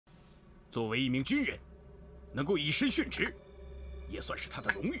作为一名军人，能够以身殉职，也算是他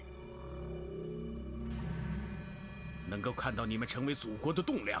的荣誉。能够看到你们成为祖国的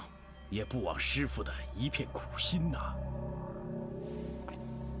栋梁，也不枉师傅的一片苦心呐。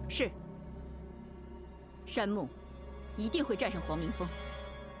是，山木一定会战胜黄明峰。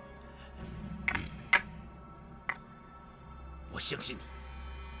我相信你，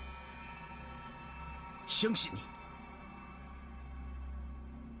相信你。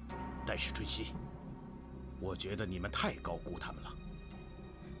但是春熙，我觉得你们太高估他们了。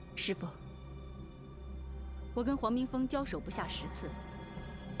师傅，我跟黄明峰交手不下10次，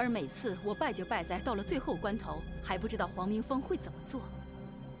而每次我败就败在到了最后关头还不知道黄明峰会怎么做，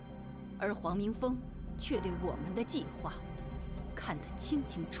而黄明峰却对我们的计划看得清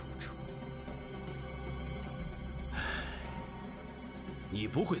清楚楚。你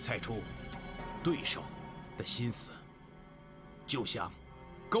不会猜出对手的心思，就像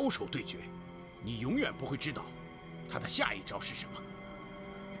高手对决，你永远不会知道他的下一招是什么。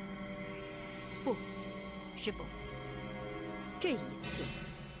不，师傅，这一次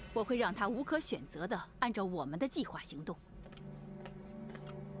我会让他无可选择地按照我们的计划行动。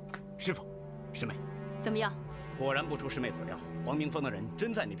师傅，师妹，怎么样？果然不出师妹所料，黄明峰的人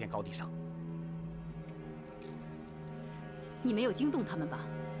真在那片高地上。你没有惊动他们吧？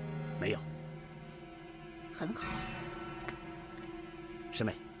没有。很好。师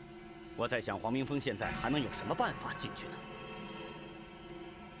妹，我在想黄明峰现在还能有什么办法进去呢？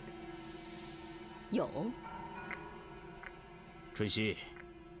有。春熙，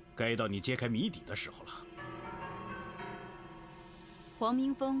该到你揭开谜底的时候了。黄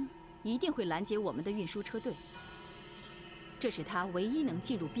明峰一定会拦截我们的运输车队，这是他唯一能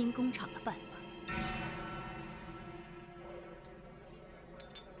进入兵工厂的办法。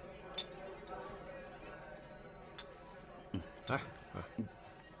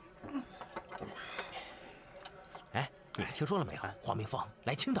哎，你们听说了没有？黄明峰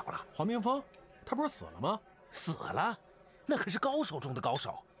来青岛了。黄明峰，他不是死了吗？死了，那可是高手中的高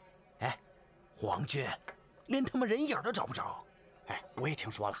手。哎，皇军连他妈人影都找不着。哎，我也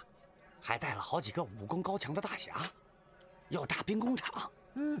听说了，还带了好几个武功高强的大侠，要炸兵工厂。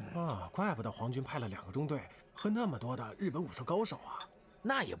怪不得皇军派了2个中队和那么多的日本武术高手啊。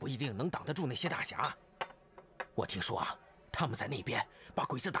那也不一定能挡得住那些大侠。我听说啊，他们在那边把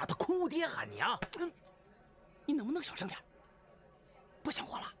鬼子打得哭爹喊娘。你能不能小声点？不想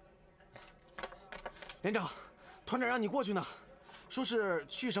活了。连长，团长让你过去呢，说是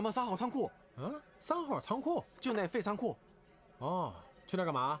去什么3号仓库。3号仓库就那废仓库。哦，去那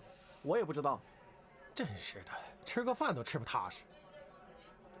干嘛？我也不知道。真是的，吃个饭都吃不踏实。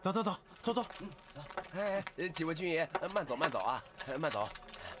走走走走走。哎，几位军爷，慢走慢走啊，慢走。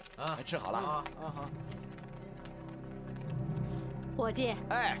啊，吃好了啊。好。伙计，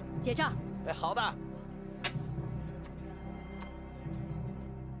哎，结账。哎，好的。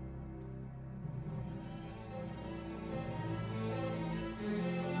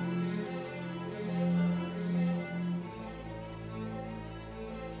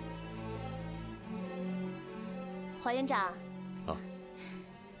黄营长，啊，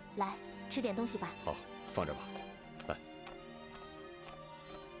来吃点东西吧。好，放这吧。来，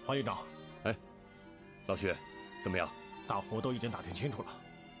黄营长。哎，老徐，怎么样？大伙都已经打听清楚了。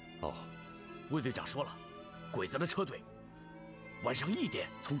哦，卫队长说了，鬼子的车队晚上1点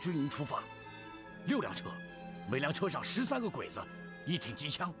从军营出发，6辆车，每辆车上13个鬼子，1挺机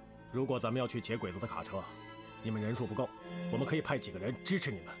枪。如果咱们要去劫鬼子的卡车，你们人数不够，我们可以派几个人支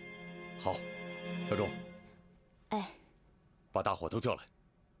持你们。好，小钟。哎，把大伙都叫来。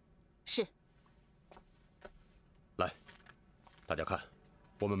是。来，大家看，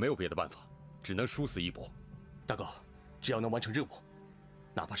我们没有别的办法，只能殊死一搏。大哥，只要能完成任务，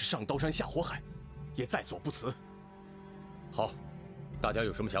哪怕是上刀山下火海，也在所不辞。好，大家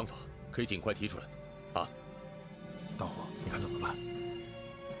有什么想法，可以尽快提出来。啊，大伙，你看怎么办？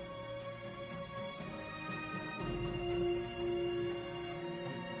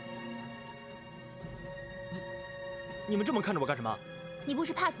你们这么看着我干什么？你不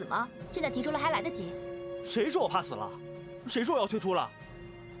是怕死吗？现在提出来还来得及。谁说我怕死了？谁说我要退出了？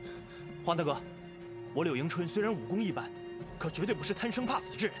黄大哥，我柳迎春虽然武功一般，可绝对不是贪生怕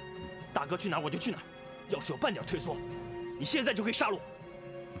死之人。大哥去哪儿我就去哪儿，要是有半点退缩，你现在就可以杀了我。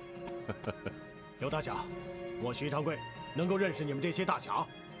刘大侠，我徐长贵能够认识你们这些大侠，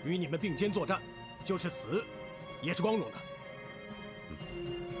与你们并肩作战，就是死，也是光荣的。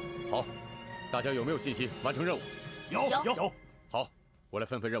好，大家有没有信心完成任务？有。好，我来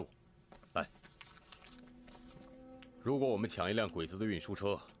分配任务。来，如果我们抢一辆鬼子的运输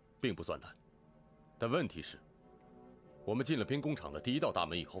车，并不算难，但问题是，我们进了兵工厂的第1道大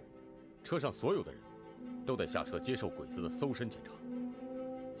门以后，车上所有的人都得下车接受鬼子的搜身检查，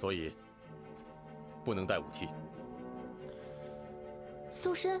所以不能带武器。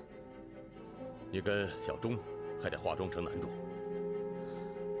搜身？你跟小钟还得化妆成男主。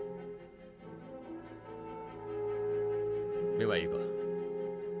另外一个，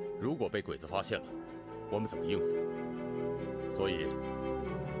如果被鬼子发现了，我们怎么应付？所以，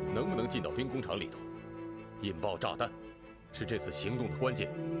能不能进到兵工厂里头，引爆炸弹，是这次行动的关键。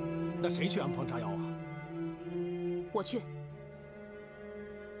那谁去安放炸药啊？我去。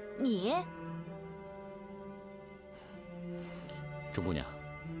你？钟姑娘，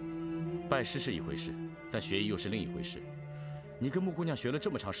拜师是一回事，但学艺又是另一回事。你跟木姑娘学了这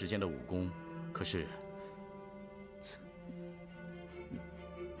么长时间的武功，可是……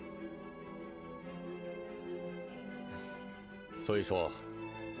所以说，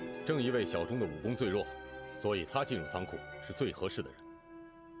正因为小钟的武功最弱，所以他进入仓库是最合适的人。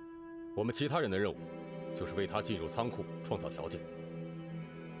我们其他人的任务，就是为他进入仓库创造条件。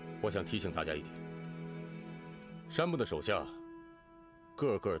我想提醒大家一点：山木的手下，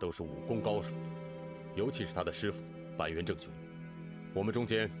个个都是武功高手，尤其是他的师傅板垣正雄。我们中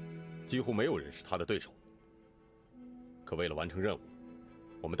间几乎没有人是他的对手。可为了完成任务，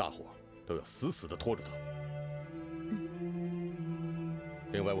我们大伙都要死死地拖住他。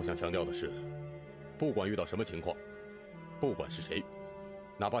另外，我想强调的是，不管遇到什么情况，不管是谁，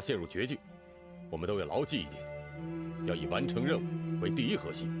哪怕陷入绝境，我们都要牢记一点，要以完成任务为第一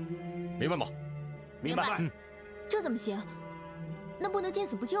核心，明白吗？明白。这怎么行？那不能见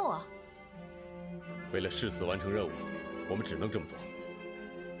死不救啊！为了誓死完成任务，我们只能这么做。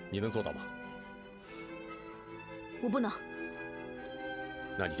你能做到吗？我不能。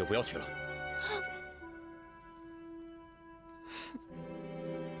那你就不要去了。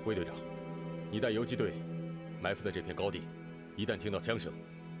魏队长，你带游击队埋伏在这片高地，一旦听到枪声，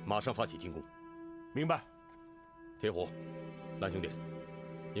马上发起进攻。明白。铁虎、蓝兄弟，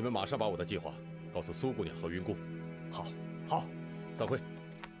你们马上把我的计划告诉苏姑娘和云姑。好，好，散会。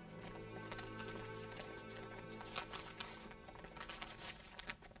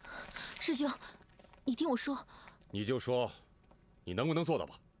师兄，你听我说。你就说，你能不能做到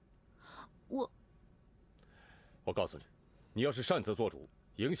吧？我告诉你，你要是擅自做主，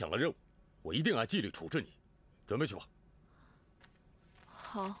影响了任务，我一定按纪律处置你。准备去吧。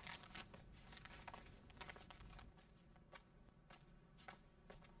好。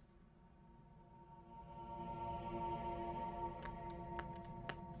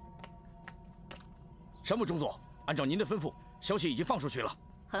山木中佐，按照您的吩咐，消息已经放出去了。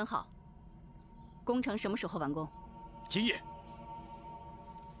很好。工程什么时候完工？今夜。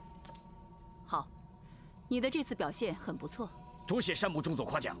好，你的这次表现很不错。多谢山木中佐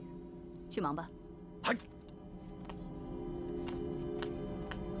夸奖。去忙吧。嗨。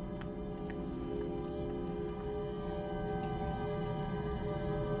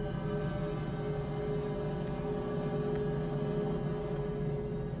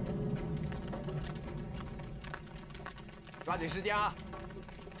抓紧时间啊！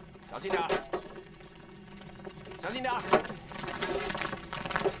小心点儿，小心点儿。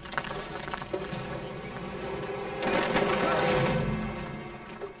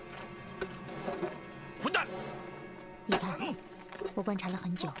混蛋！你看，我观察了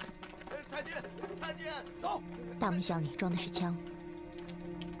很久。太君，太君，走！大木箱里装的是枪，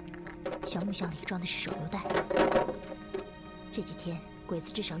小木箱里装的是手榴弹。这几天，鬼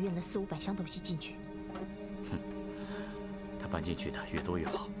子至少运了400-500箱东西进去。他搬进去的越多越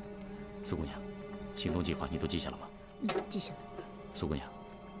好。苏姑娘，行动计划你都记下了吗？记下了。苏姑娘，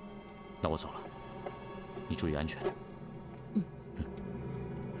那我走了，你注意安全。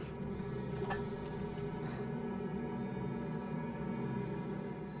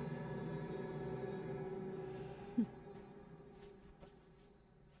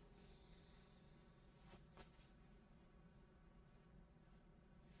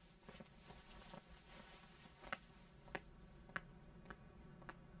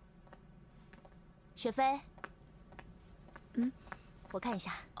雪飞，我看一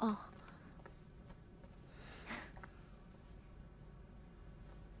下。哦，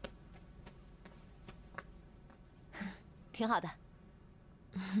挺好的。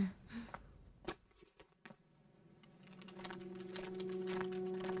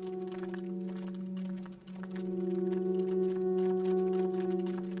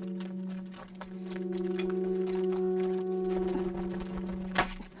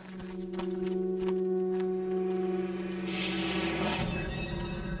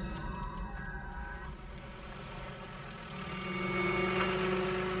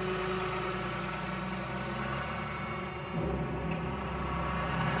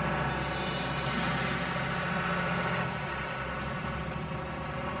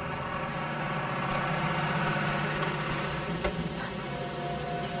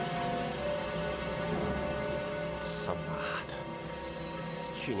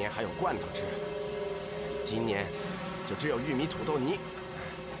去年还有罐头吃，今年就只有玉米土豆泥。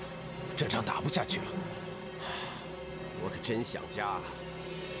这仗打不下去了。我可真想家啊！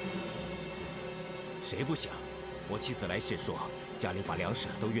谁不想？我妻子来信说，家里把粮食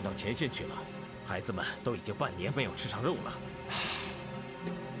都运到前线去了，孩子们都已经半年没有吃上肉了。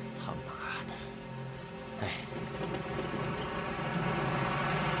他妈的！哎。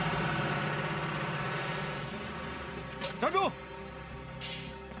 站住！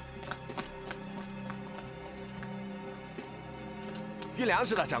运粮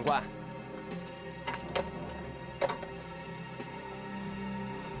食的长官。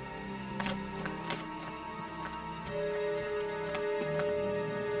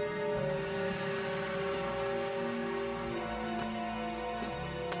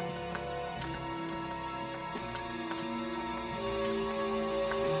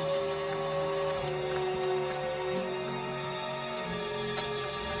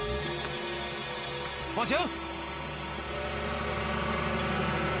放行！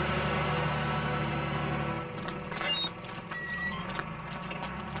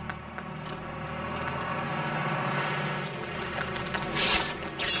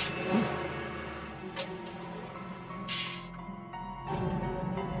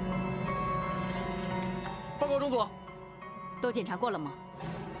报告中佐，都检查过了吗？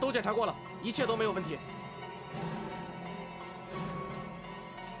都检查过了，一切都没有问题。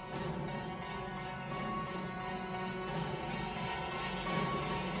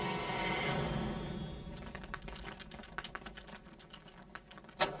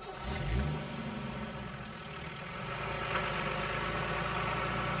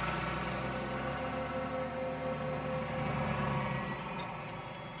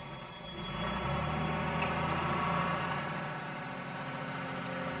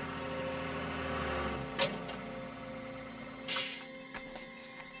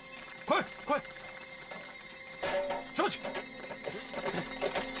 快，上去！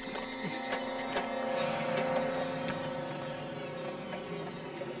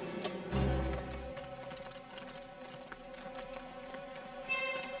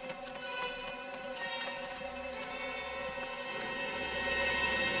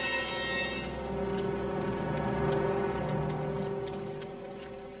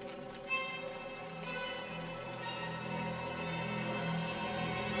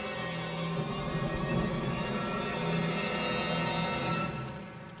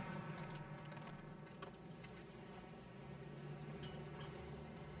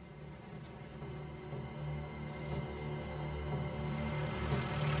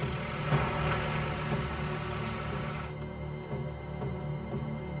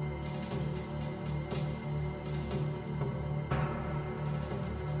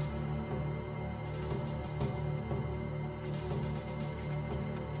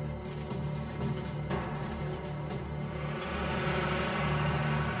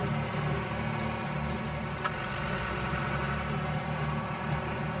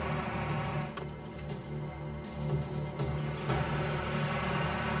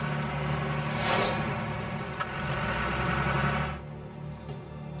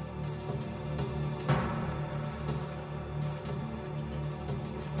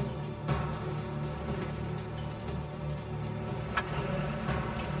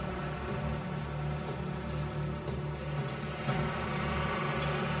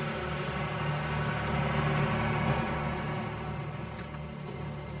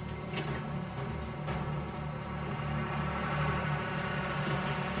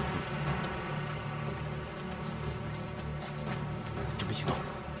准备行动。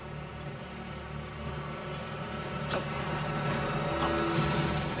走，走。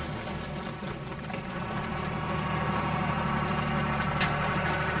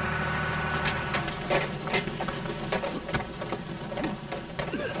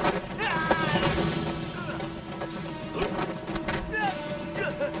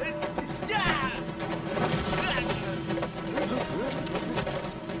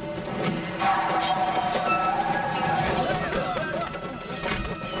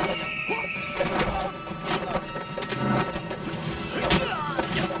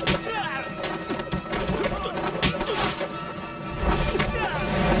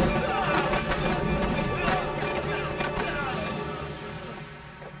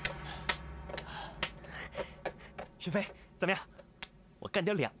岳飞，怎么样？我干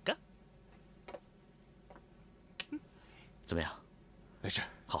掉2个。怎么样？没事。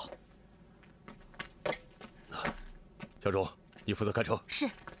好。小主，你负责开车。是。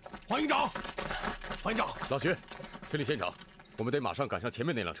黄营长，黄营长，老徐，清理现场，我们得马上赶上前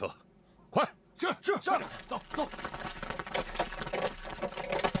面那辆车，快！是，走走。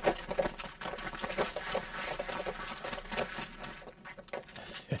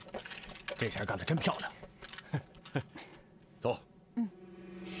这下干得真漂亮。走。嗯。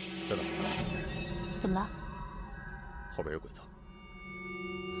等等。怎么了？后边有鬼子。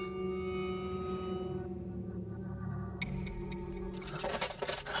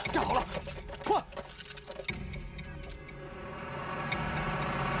站好了，快！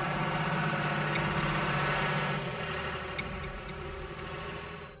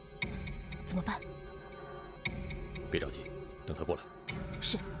怎么办？别着急，等他过来。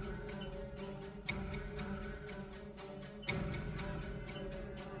是。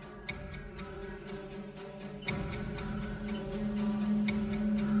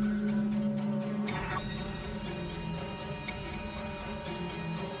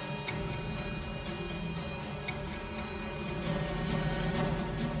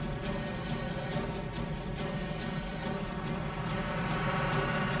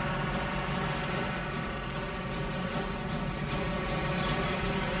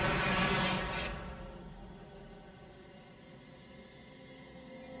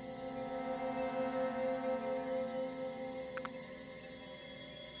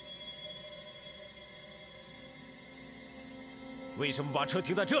为什么把车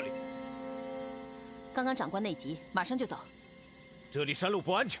停在这里？刚刚长官内急，马上就走。这里山路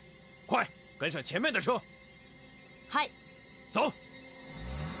不安全，快跟上前面的车。嗨，走。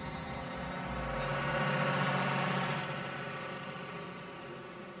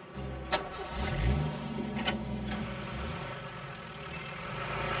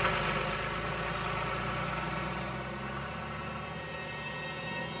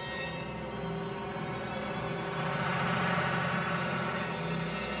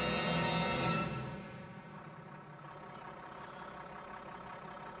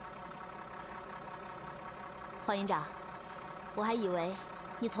郝营长，我还以为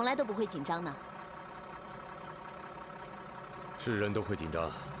你从来都不会紧张呢。是人都会紧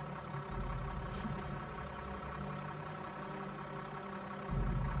张。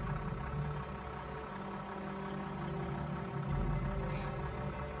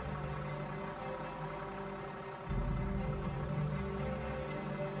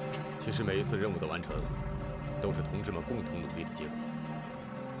其实每一次任务的完成，都是同志们共同努力的结果。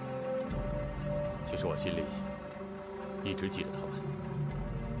其实我心里一直记着他们。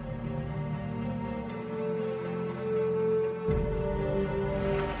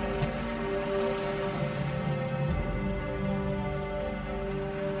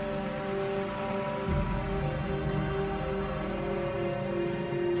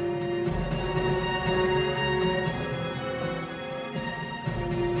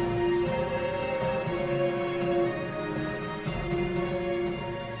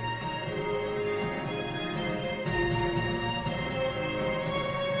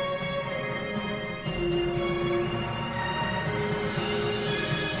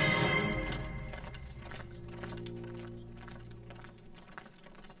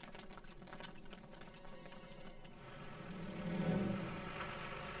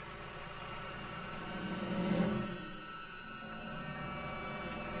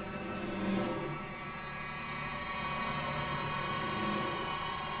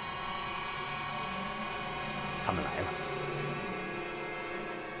他们来了。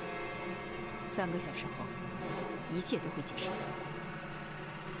3个小时后，一切都会结束。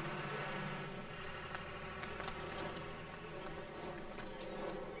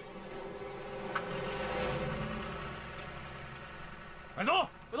快走！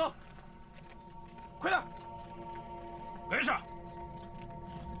快走！快点！跟上！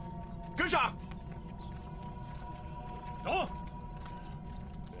跟上！走！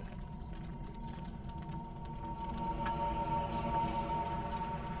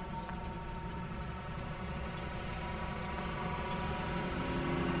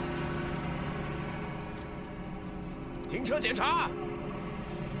停车检查。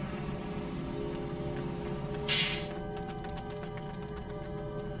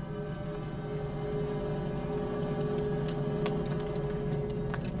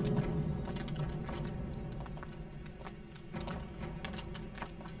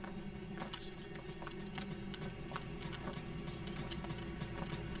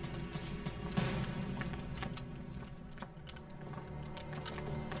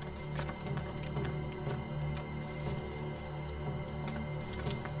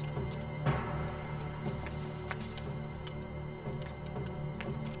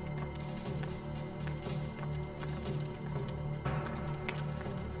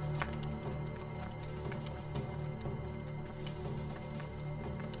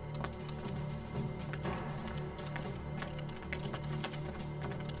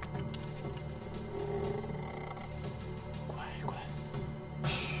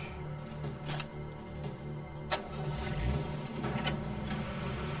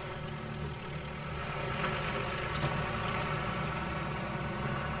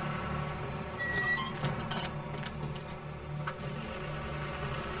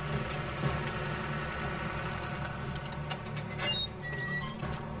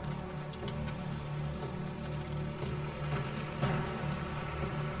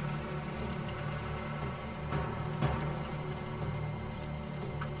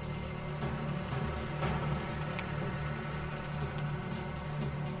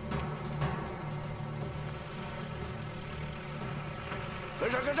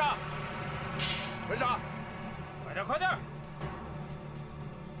跟上，跟上，快点，快点！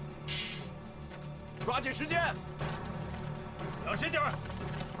抓紧时间，小心点儿！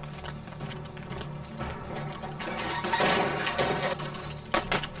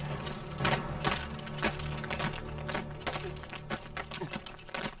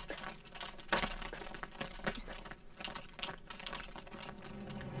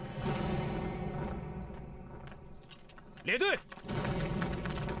列队！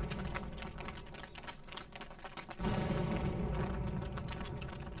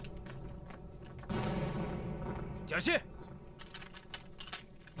讲戏！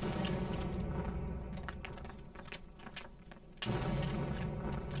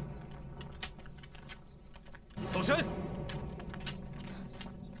走神！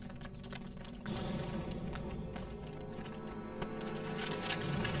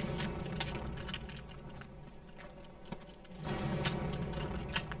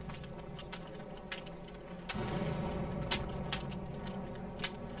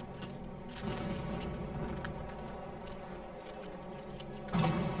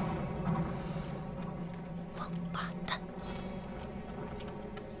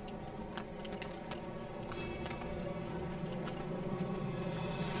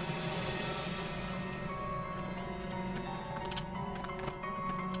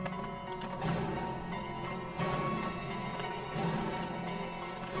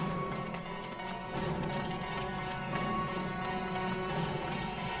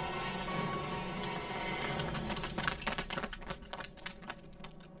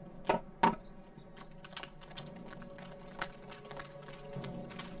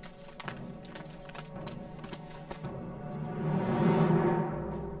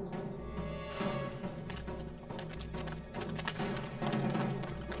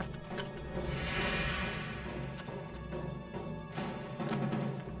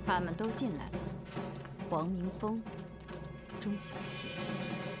他们都进来了，黄明峰、钟小邪、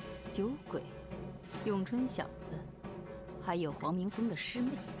酒鬼、咏春小子，还有黄明峰的师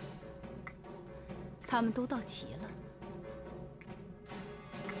妹，他们都到齐了。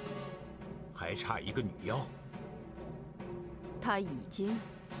还差一个女妖，她已经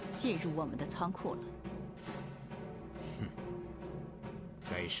进入我们的仓库了。哼，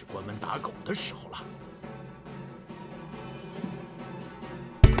该是关门打狗的时候了。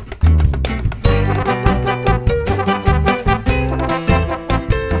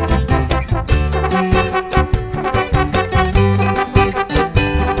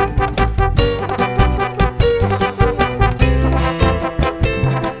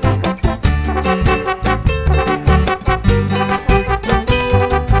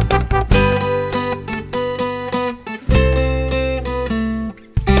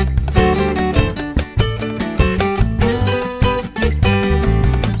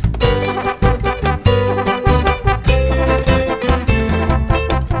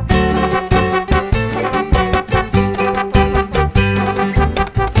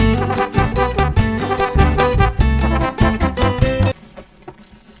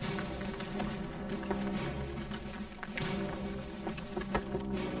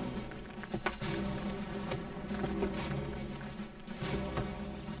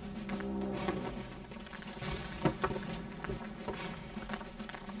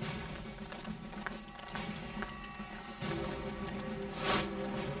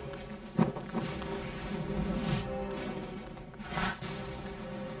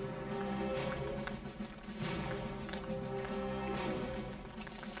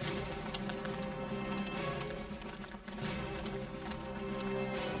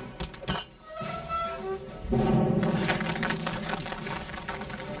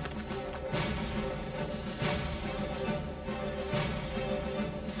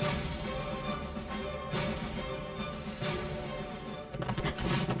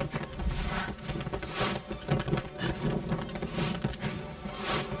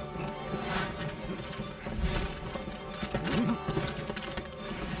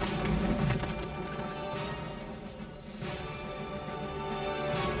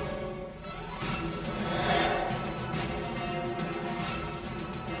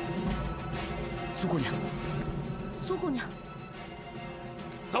苏姑娘，苏姑娘，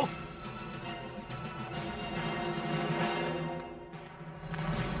走。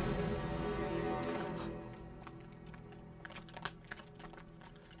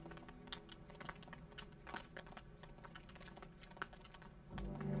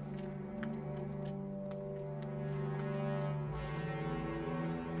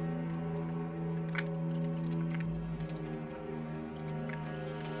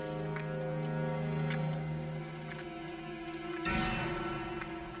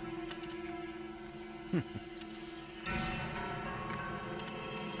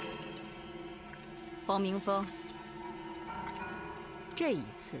黄明峰，这一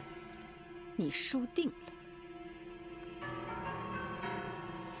次你输定了。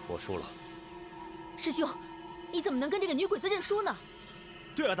我输了。师兄，你怎么能跟这个女鬼子认输呢？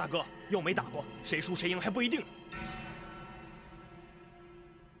对了，大哥，又没打过，谁输谁赢还不一定。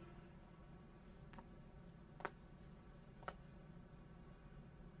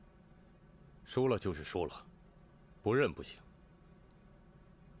输了就是输了，不认不行。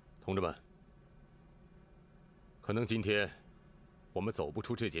同志们，可能今天我们走不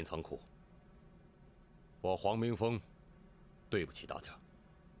出这间仓库，我黄明峰对不起大家。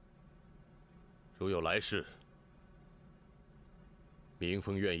如有来世，明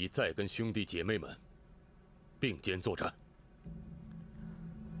峰愿意再跟兄弟姐妹们并肩作战。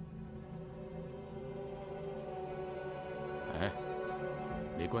哎，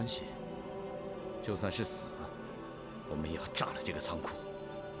没关系，就算是死，我们也要炸了这个仓库，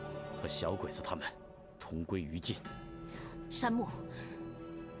和小鬼子他们同归于尽。山木，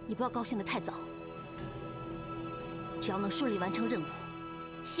你不要高兴得太早。只要能顺利完成任务，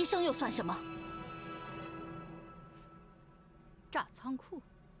牺牲又算什么？炸仓库？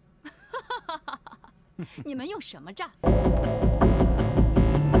你们用什么炸？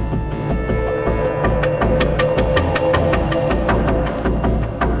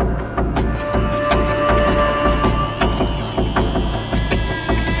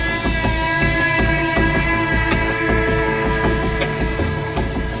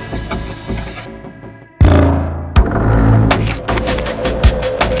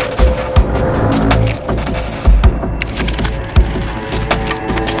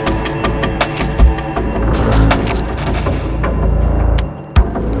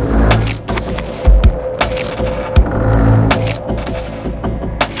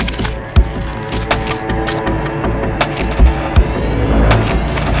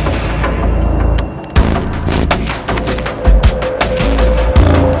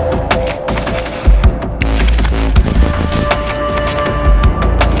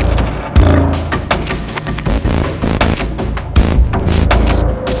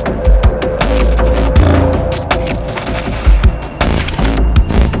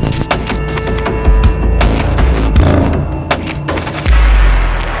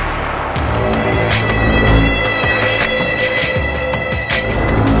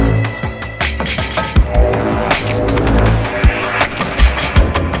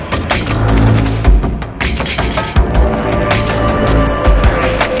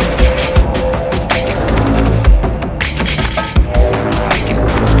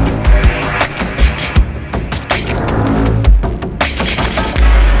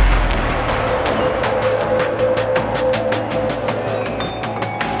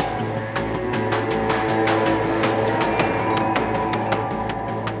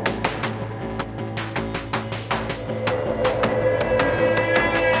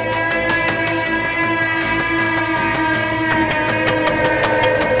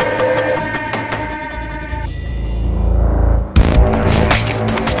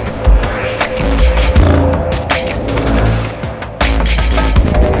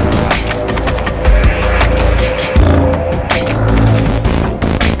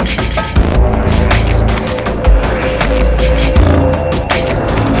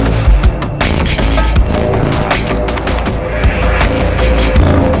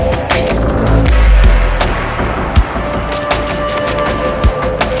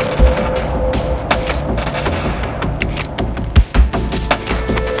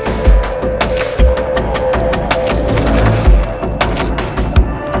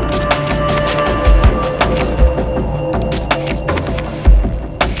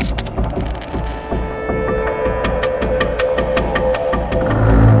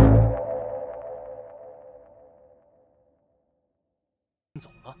走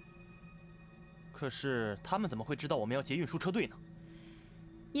了。可是他们怎么会知道我们要劫运输车队呢？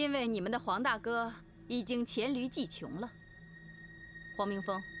因为你们的黄大哥已经黔驴技穷了。黄明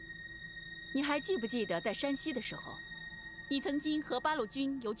峰，你还记不记得在山西的时候，你曾经和八路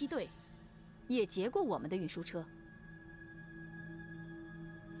军游击队也劫过我们的运输车？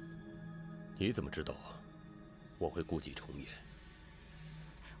你怎么知道我会故伎重演？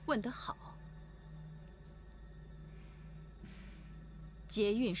问得好。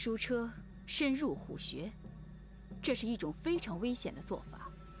劫运输车，深入虎穴，这是一种非常危险的做法。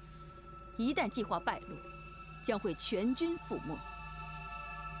一旦计划败露，将会全军覆没。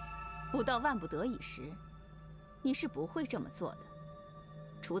不到万不得已时，你是不会这么做的。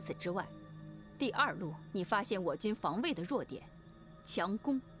除此之外，第二路你发现我军防卫的弱点，强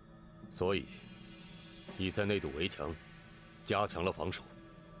攻。所以，已在那堵围墙加强了防守。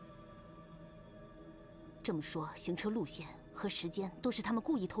这么说，行车路线和时间都是他们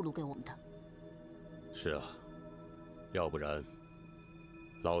故意透露给我们的。是啊，要不然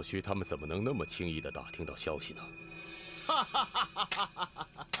老徐他们怎么能那么轻易地打听到消息呢？哈哈哈哈哈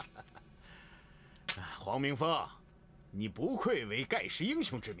哈！黄明峰，你不愧为盖世英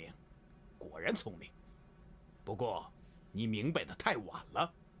雄之名，果然聪明。不过，你明白的太晚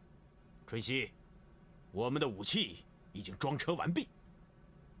了。春熙，我们的武器已经装车完毕。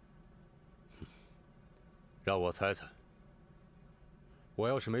让我猜猜，我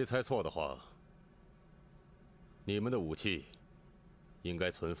要是没猜错的话，你们的武器应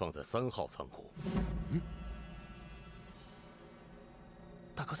该存放在3号仓库。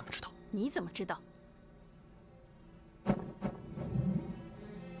大哥怎么知道？你怎么知道？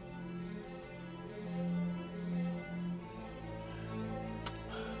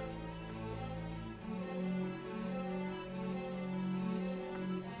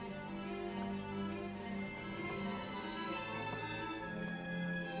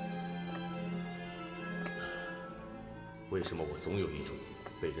为什么我总有一种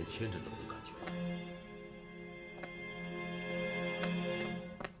被人牵着走的感觉？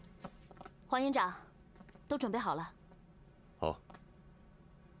黄营长，都准备好了。好。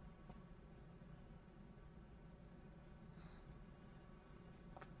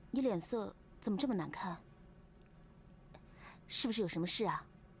你脸色怎么这么难看？是不是有什么事啊？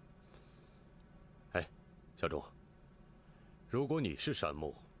哎，小周，如果你是山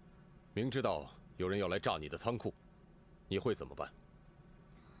木，明知道有人要来炸你的仓库，你会怎么办？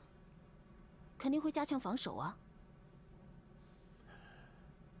肯定会加强防守啊。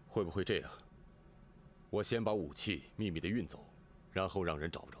会不会这样？我先把武器秘密地运走，然后让人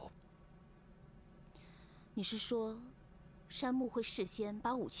找不着。你是说，山木会事先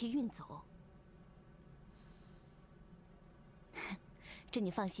把武器运走？这你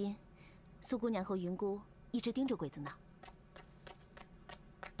放心，苏姑娘和云姑一直盯着鬼子呢。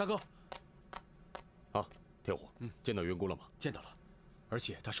大哥。啊，天虎，见到云姑了吗？见到了，而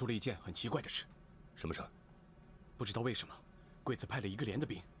且他说了一件很奇怪的事。什么事儿？不知道为什么，鬼子派了1个连的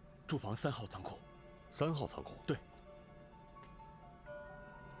兵驻防3号仓库。3号仓库？对。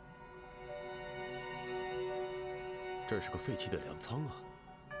这是个废弃的粮仓啊。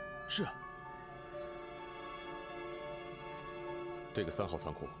是啊。这个3号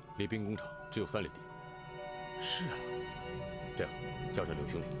仓库离兵工厂只有3里地。是啊。这样，叫上柳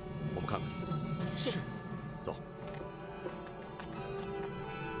兄弟，我们看看去。是。走。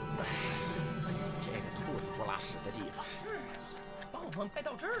这个兔子不拉屎的地方，把我们派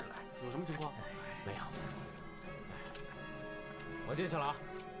到这儿来，有什么情况？没有。我进去了啊。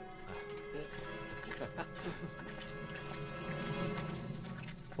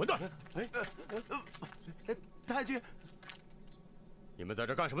混蛋！太君，你们在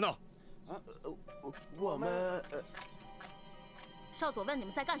这干什么呢？我们少佐问你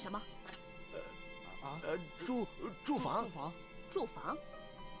们在干什么？驻防。驻防？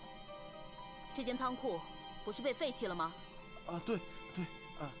这间仓库不是被废弃了吗？对，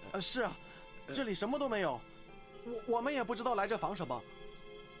是啊，这里什么都没有，我们也不知道来这防什么。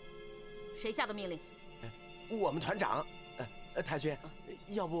谁下的命令？我们团长。太君，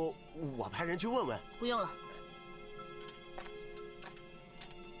要不我派人去问问？不用了。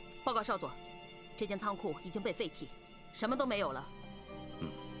报告少佐，这间仓库已经被废弃，什么都没有了。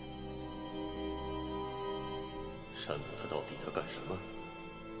山姆他到底在干什么？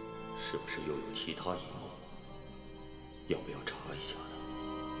是不是又有其他阴谋？要不要查一下呢？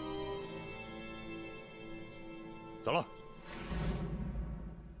走了。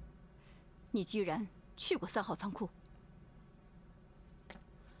你居然去过3号仓库？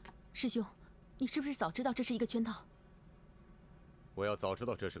师兄，你是不是早知道这是一个圈套？我要早知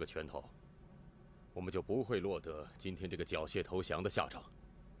道这是个圈套，我们就不会落得今天这个缴械投降的下场。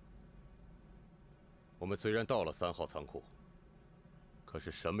我们虽然到了3号仓库，可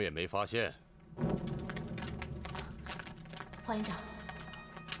是什么也没发现。黄营长，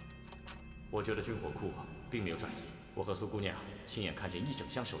我觉得军火库并没有转移，我和苏姑娘亲眼看见1整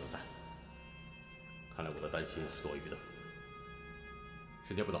箱手榴弹。看来我的担心是多余的。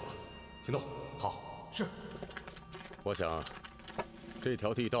时间不早了，行动！好，是。我想，这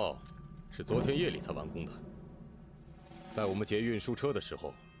条地道是昨天夜里才完工的。在我们劫运输车的时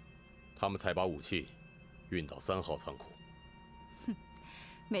候，他们才把武器运到3号仓库。哼，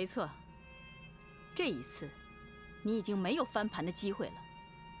没错。这一次，你已经没有翻盘的机会了。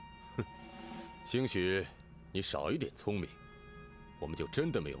哼，兴许你少一点聪明，我们就真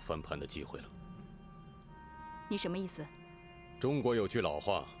的没有翻盘的机会了。你什么意思？中国有句老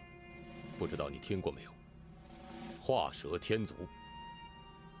话，不知道你听过没有？画蛇添足。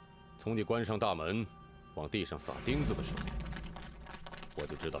从你关上大门，往地上撒钉子的时候，我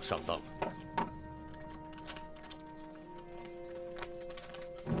就知道上当了。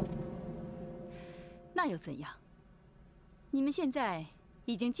那又怎样？你们现在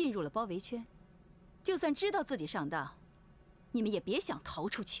已经进入了包围圈，就算知道自己上当，你们也别想逃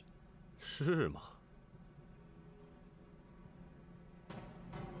出去。是吗？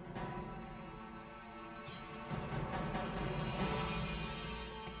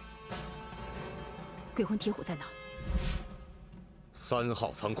鬼魂铁虎在哪儿？3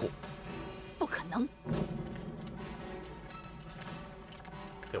号仓库。不可能！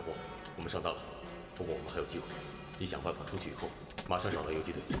烈火，我们上当了，不过我们还有机会。你想办法出去以后，马上找到游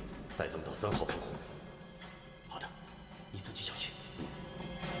击队，带他们到3号仓库。好的，你自己小心。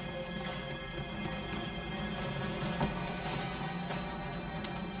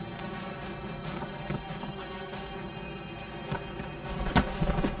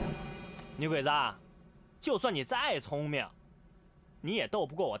女鬼子，就算你再聪明，你也斗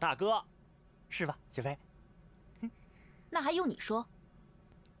不过我大哥，是吧，雪飞？那还用你说？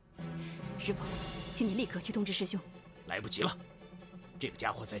师傅，请你立刻去通知师兄。来不及了，这个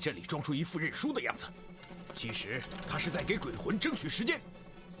家伙在这里装出一副认输的样子，其实他是在给鬼魂争取时间。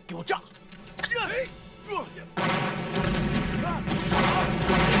给我炸！开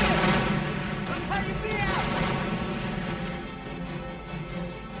灭！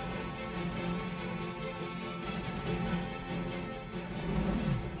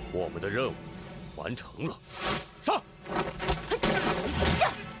我们的任务完成了，上！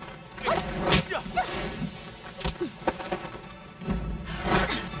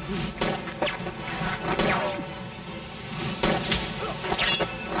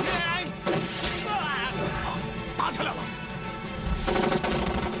打起来了！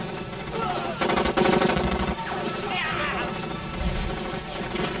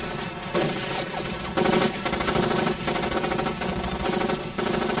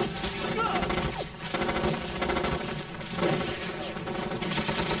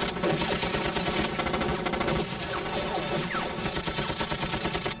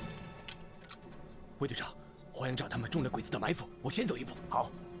魏队长，花阳栅他们中了鬼子的埋伏，我先走一步。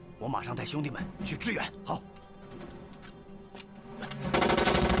好，我马上带兄弟们去支援。好。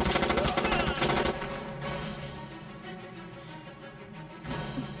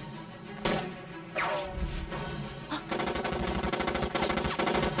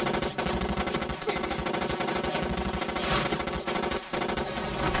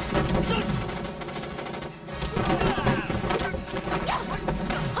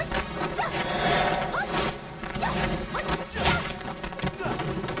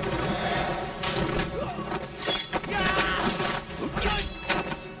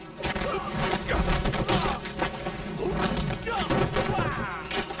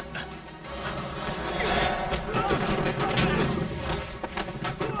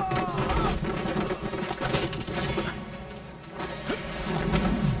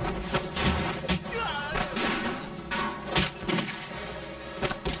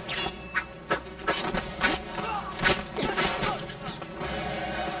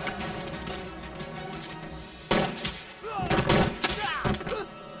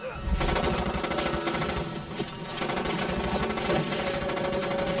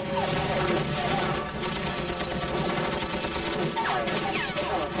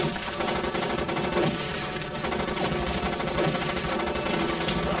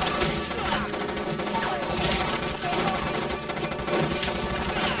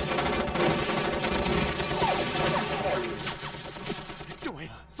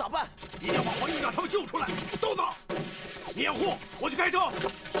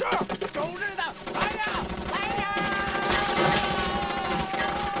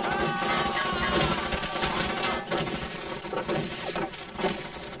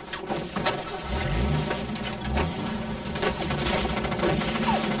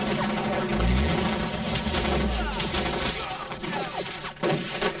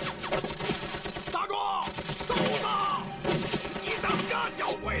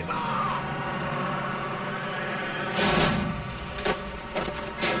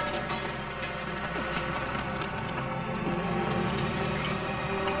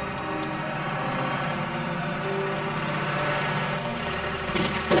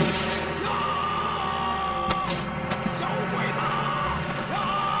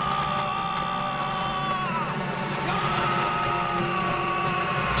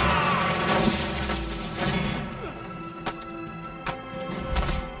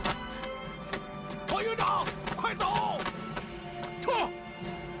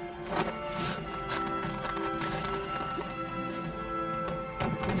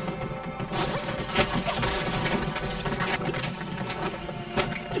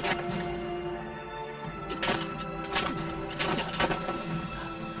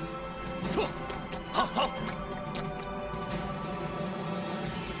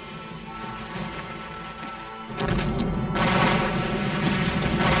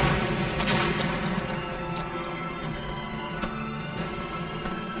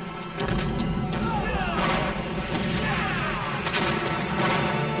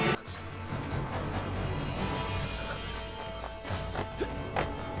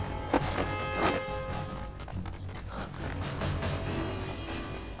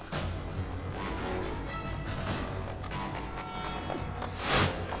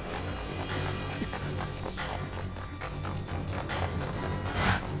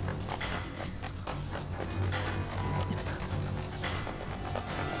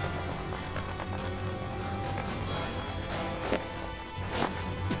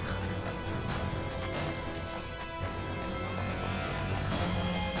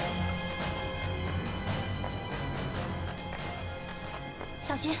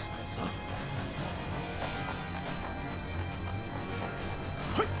小心！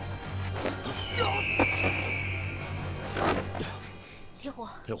铁虎，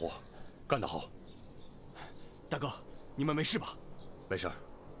铁虎，干得好！大哥，你们没事吧？没事。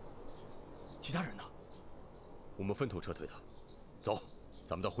其他人呢？我们分头撤退的。走，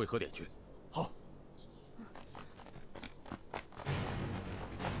咱们到汇合点去。好。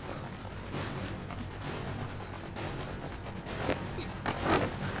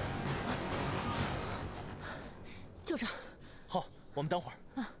就这儿。好，我们等会儿。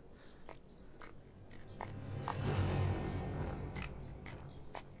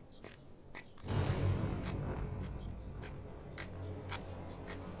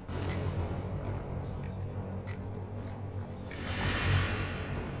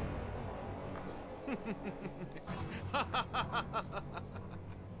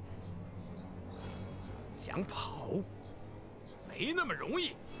想跑，没那么容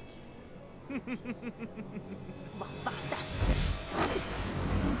易。王八蛋！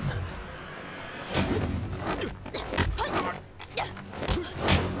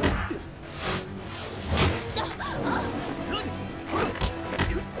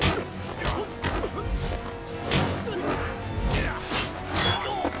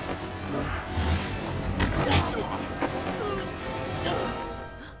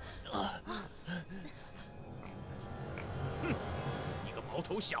你个毛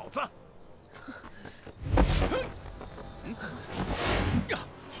头小子！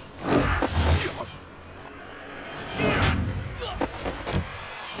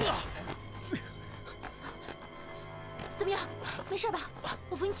怎么样？没事吧？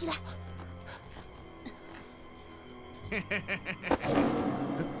我扶你起来。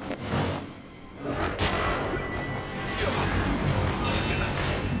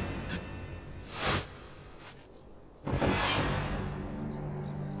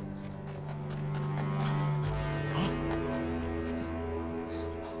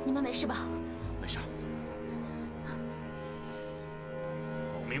你们没事吧？没事。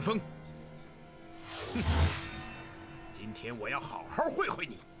黄明峰，哼！今天我要好好会会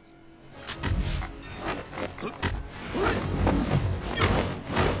你。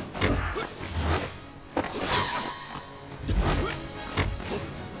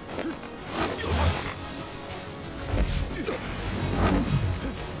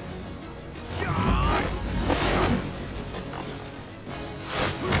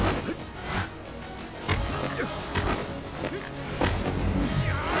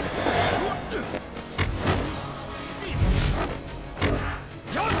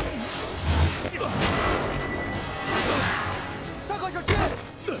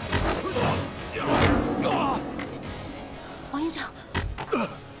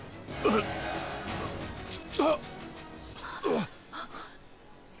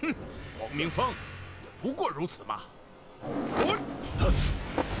不过如此嘛！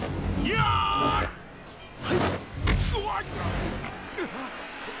呀！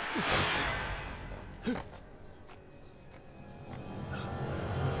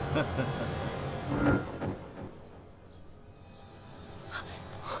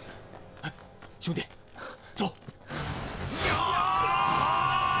兄弟，走！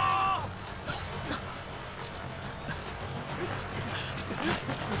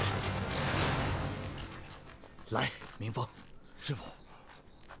来，明峰，师傅。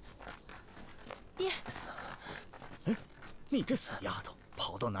爹，哎，你这死丫头，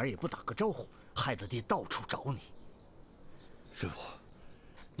跑到哪儿也不打个招呼，害得爹到处找你。师傅，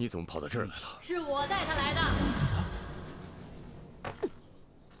你怎么跑到这儿来了？是我带他来的。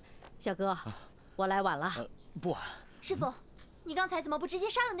小哥，我来晚了。不晚。师傅，你刚才怎么不直接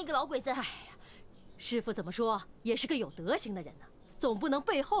杀了那个老鬼子？哎呀，师傅怎么说也是个有德行的人呢，总不能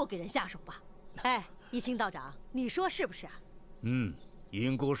背后给人下手吧？哎。一清道长，你说是不是啊？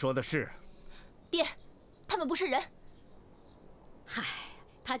云姑说的是。爹，他们不是人。嗨，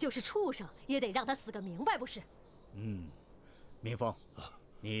他就是畜生，也得让他死个明白，不是？明峰，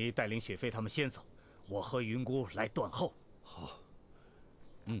你带领雪飞他们先走，我和云姑来断后。好。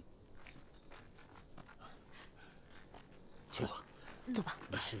去吧，走吧。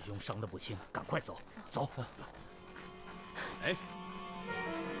你师兄伤得不轻，赶快走。走。哎。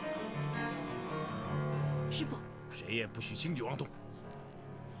师傅，谁也不许轻举妄动。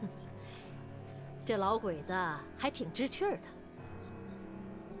这老鬼子还挺知趣的。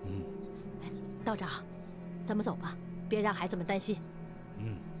道长，咱们走吧，别让孩子们担心。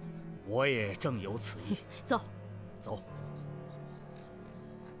我也正有此意。走，走。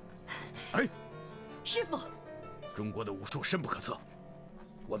哎，师傅，中国的武术深不可测，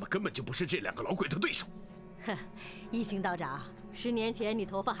我们根本就不是这两个老鬼的对手。一星道长，10年前你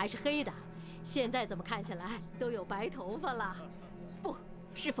头发还是黑的，现在怎么看起来都有白头发了？不，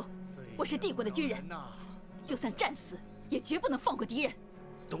师傅，我是帝国的军人，就算战死，也绝不能放过敌人。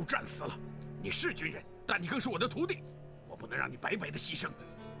都战死了，你是军人，但你更是我的徒弟，我不能让你白白的牺牲，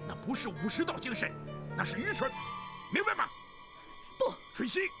那不是武士道精神，那是愚蠢，明白吗？不，春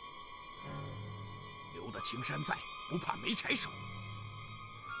熙，留得青山在，不怕没柴烧。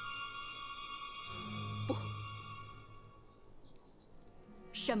不，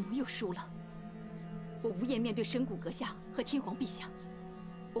山盟又输了，我无颜面对神谷阁下和天皇陛下，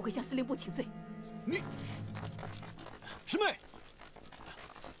我会向司令部请罪。你，师妹，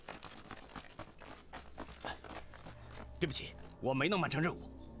对不起，我没能完成任务。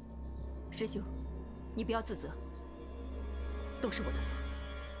师兄，你不要自责，都是我的错。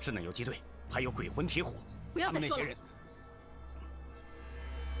是那游击队，还有鬼魂铁虎，不要再说了。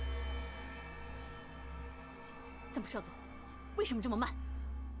三浦少佐，为什么这么慢？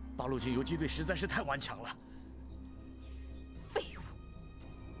八路军游击队实在是太顽强了。废物！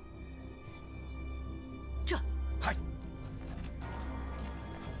这，嗨，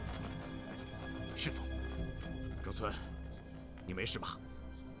师傅，周村，你没事吧？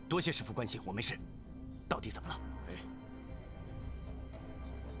多谢师傅关心，我没事。到底怎么了？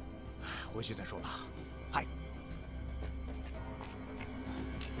回去再说吧。嗨。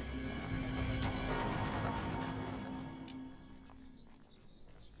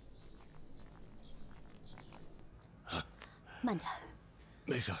慢点。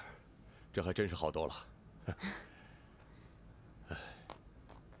没事儿，这还真是好多了。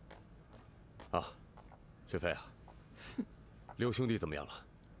啊，雪飞啊，刘兄弟怎么样了？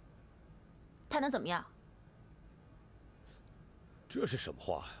他能怎么样？这是什么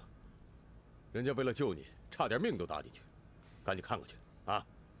话呀？人家为了救你，差点命都搭进去，赶紧看过去啊！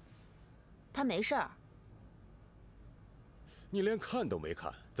他没事儿。你连看都没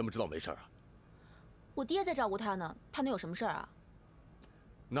看，怎么知道没事儿啊？我爹在照顾他呢，他能有什么事儿啊？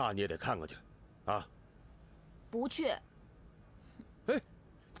那你也得看过去，啊！不去。哎，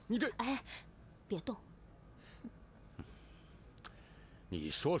你这……哎，别动！你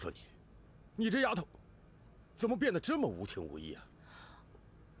说说你这丫头，怎么变得这么无情无义啊？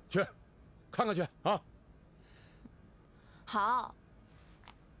去，看看去啊！好，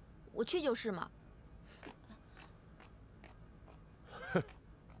我去就是嘛。哼，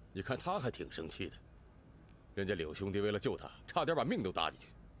你看他还挺生气的，人家柳兄弟为了救他，差点把命都搭进去。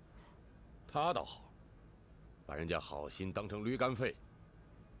他倒好，把人家好心当成驴肝肺。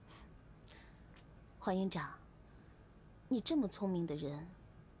黄营长，你这么聪明的人，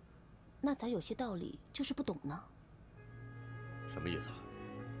那咋有些道理就是不懂呢？什么意思啊？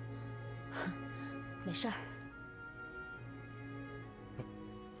没事儿，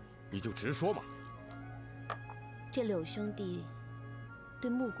你就直说嘛。这柳兄弟对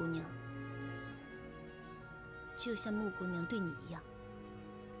穆姑娘，就像穆姑娘对你一样。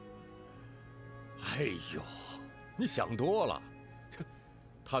哎呦，你想多了，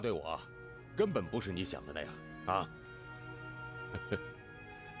他对我根本不是你想的那样啊。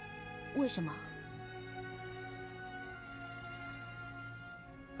为什么？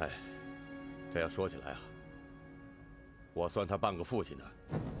哎，这要说起来啊，我算他半个父亲的。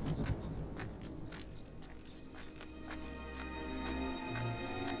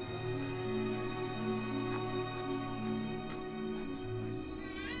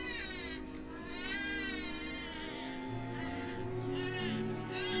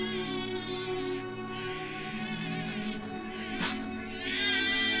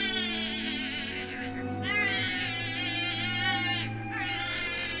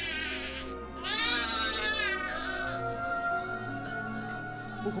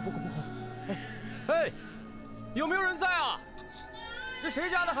哎，有没有人在啊？这谁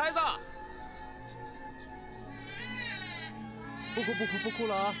家的孩子？不哭不哭不哭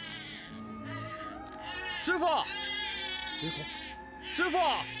了啊！师傅，别哭！师傅，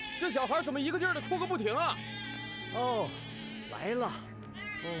这小孩怎么一个劲儿的哭个不停啊？哦，来了。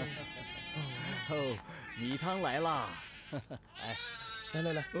哦，米汤来了。哎，来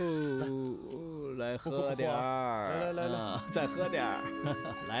来来，哦，来喝点儿。来，再喝点儿。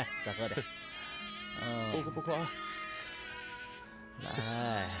来，再喝点儿。不哭不哭啊！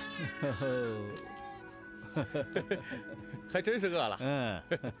来，还真是饿了。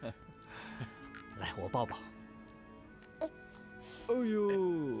来，我抱抱。哎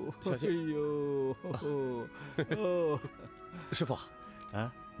呦，小心！哎呦，哦，师傅，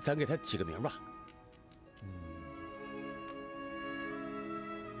啊，咱给他起个名吧。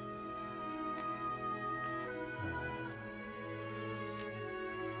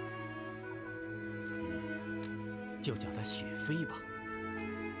就叫她雪飞吧。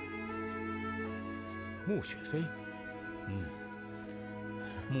穆雪飞，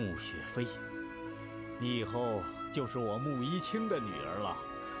穆雪飞，你以后就是我穆一清的女儿了。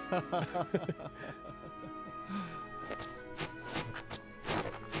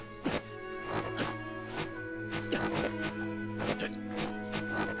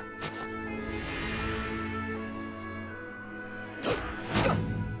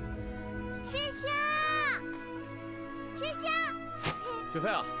雪飞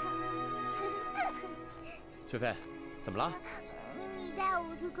啊，雪飞，怎么了？你带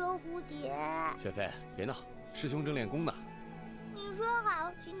我去捉蝴蝶。雪飞，别闹，师兄正练功呢。你说好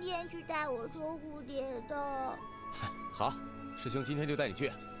今天去带我捉蝴蝶的。好，师兄今天就带你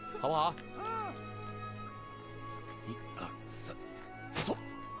去，好不好？嗯。1、2、3，走。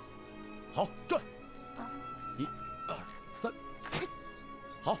好，转。1、2、3，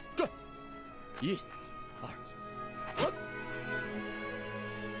好，转。1、2、3。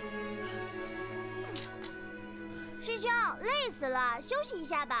师兄，累死了，休息一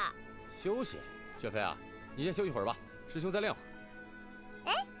下吧。休息？雪飞啊，你先休息会儿吧，师兄再练会儿。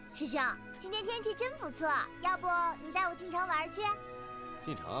哎，师兄，今天天气真不错，要不你带我进城玩去？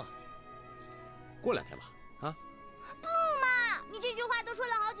进城？过2天吧，啊？不嘛，你这句话都说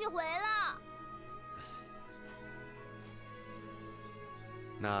了好几回了。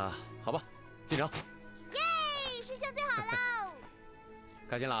那好吧，进城。耶，师兄最好喽！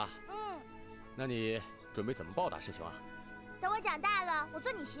开心了？嗯。那你准备怎么报答师兄啊？等我长大了，我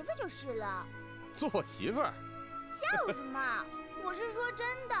做你媳妇就是了。做我媳妇儿？笑什么？我是说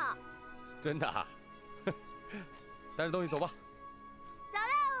真的。真的啊？带着东西走吧。走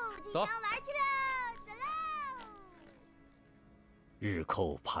喽，进城玩去了，走喽。日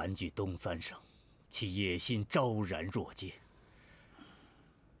寇盘踞东三省，其野心昭然若揭。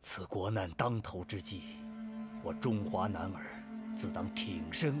此国难当头之际，我中华男儿自当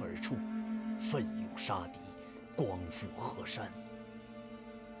挺身而出，奋勇杀敌，光复河山。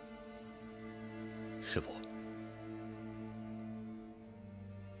师父，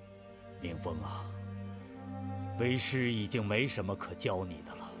明风啊，为师已经没什么可教你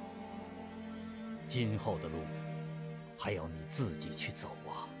的了，今后的路还要你自己去走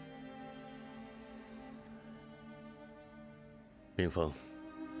啊。明风，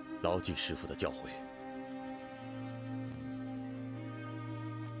牢记师父的教诲。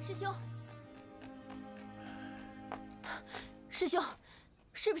师兄，师兄，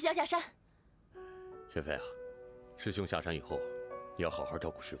是不是要下山？雪飞啊，师兄下山以后，你要好好照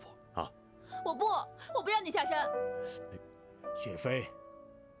顾师父啊。我不要你下山。雪飞，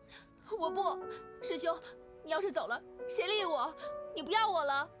我不，师兄，你要是走了，谁理我？你不要我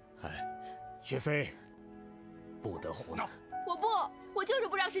了。哎，雪飞，不得胡闹。我就是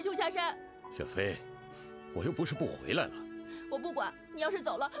不让师兄下山。雪飞，我又不是不回来了。我不管，你要是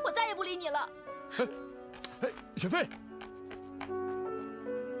走了，我再也不理你了。雪飞。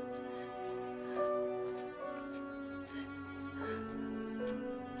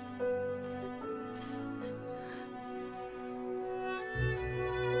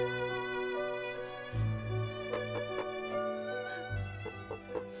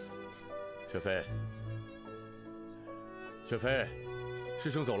雪飞，雪飞，师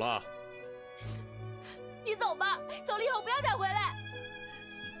兄走了。你走吧，走了以后不要再回来。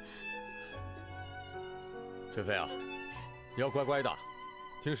雪飞啊，你要乖乖的，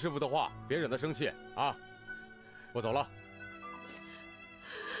听师父的话，别惹他生气啊。我走了。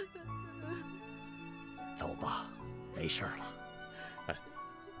走吧，没事了。哎。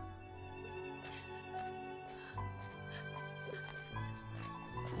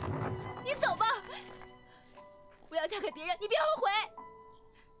你走吧，不要嫁给别人，你别后悔。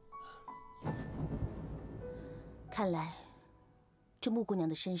看来，这穆姑娘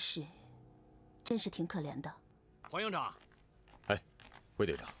的身世，真是挺可怜的。黄营长，哎，魏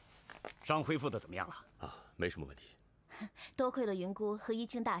队长，伤恢复的怎么样了？啊，没什么问题。多亏了云姑和一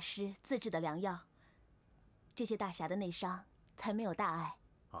清大师自制的良药，这些大侠的内伤才没有大碍。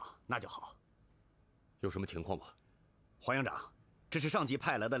啊，那就好。有什么情况吗？黄营长，这是上级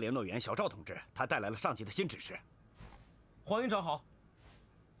派来的联络员小赵同志，他带来了上级的新指示。黄营长好。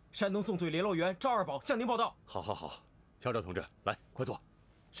山东纵队联络员赵二宝向您报道。好，好，好，小赵同志，来，快坐。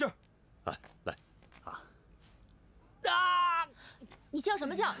是。哎，来。啊！你叫什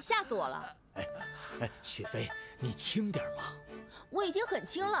么叫？吓死我了！哎，雪飞，你轻点嘛。我已经很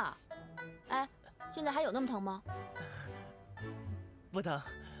轻了。哎，现在还有那么疼吗？不疼。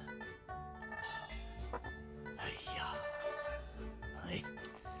哎呀，哎，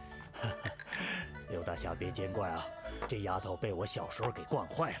刘大侠别见怪啊，这丫头被我小时候给惯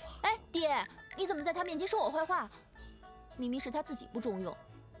坏了。哎，爹，你怎么在她面前说我坏话？明明是他自己不中用，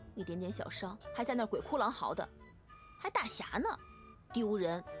一点点小伤还在那儿鬼哭狼嚎的，还大侠呢，丢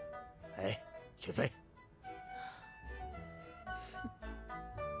人！哎，雪飞，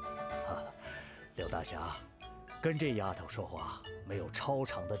刘大侠，跟这丫头说话没有超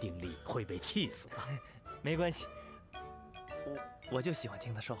长的定力会被气死的。没关系，我就喜欢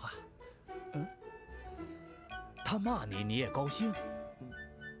听她说话。她骂你，你也高兴？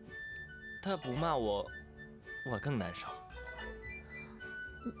她不骂我，我更难受。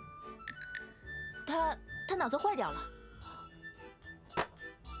他脑子坏掉了。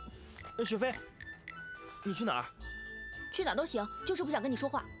雪飞，你去哪儿？去哪儿都行，就是不想跟你说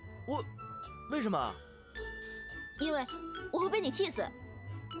话。为什么？因为我会被你气死。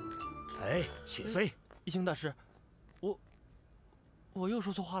哎，雪飞，一星大师，我又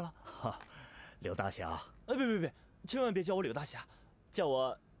说错话了。哈，刘大侠。哎，别，千万别叫我柳大侠，叫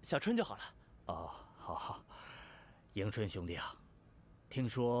我小春就好了。哦，好。迎春兄弟啊，听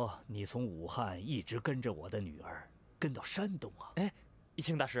说你从武汉一直跟着我的女儿，跟到山东啊？哎，一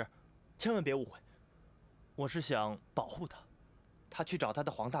星大师，千万别误会，我是想保护她。她去找她的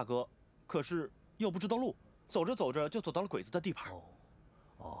黄大哥，可是又不知道路，走着走着就走到了鬼子的地盘。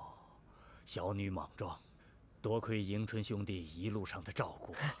哦，小女莽撞，多亏迎春兄弟一路上的照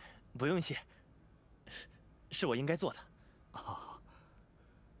顾。不用谢，是我应该做的。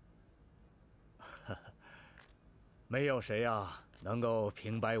没有谁啊能够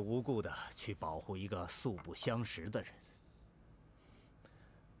平白无故的去保护一个素不相识的人。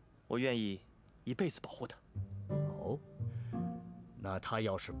我愿意一辈子保护他。哦，那他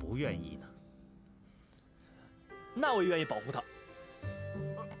要是不愿意呢？那我也愿意保护他。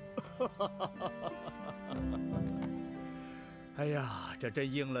哎呀，这真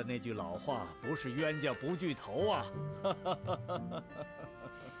应了那句老话，不是冤家不聚头啊！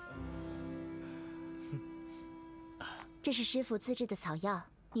这是师傅自制的草药，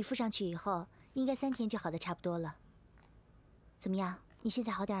你敷上去以后，应该3天就好的差不多了。怎么样？你现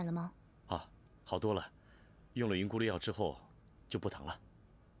在好点了吗？啊，好多了。用了云咕噜药之后，就不疼了。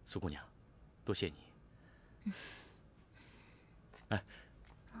苏姑娘，多谢你。哎，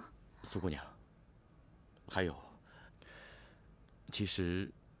苏姑娘，还有，其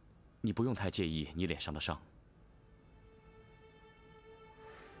实你不用太介意你脸上的伤。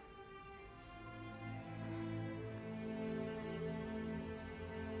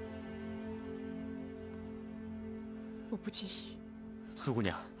我不介意。苏姑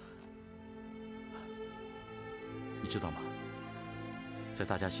娘，你知道吗？在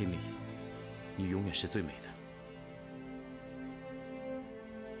大家心里，你永远是最美的。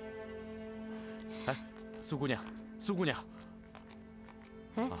哎，苏姑娘，苏姑娘。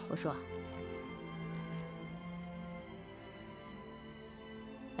哎，我说。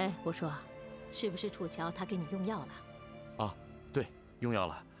哎，我说，是不是楚乔他给你用药了？啊，对，用药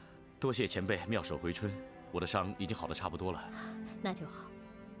了。多谢前辈妙手回春，我的伤已经好的差不多了。那就好。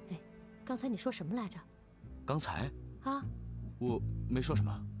哎，刚才你说什么来着？刚才？啊？我没说什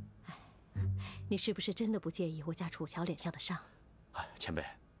么。哎，你是不是真的不介意我家楚乔脸上的伤？哎，前辈，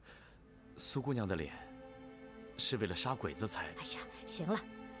苏姑娘的脸是为了杀鬼子才……哎呀，行了，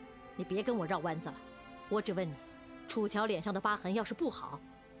你别跟我绕弯子了。我只问你，楚乔脸上的疤痕要是不好，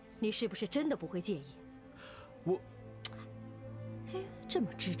你是不是真的不会介意？我……哎，这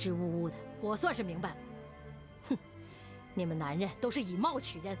么支支吾吾的，我算是明白了。哼，你们男人都是以貌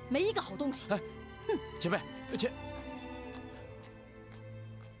取人，没一个好东西。哎，哼，前辈，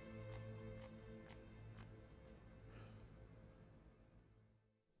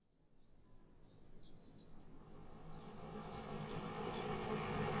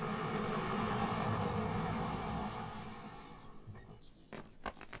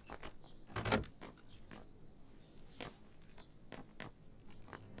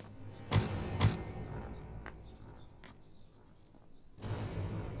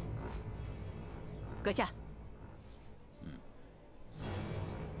阁下。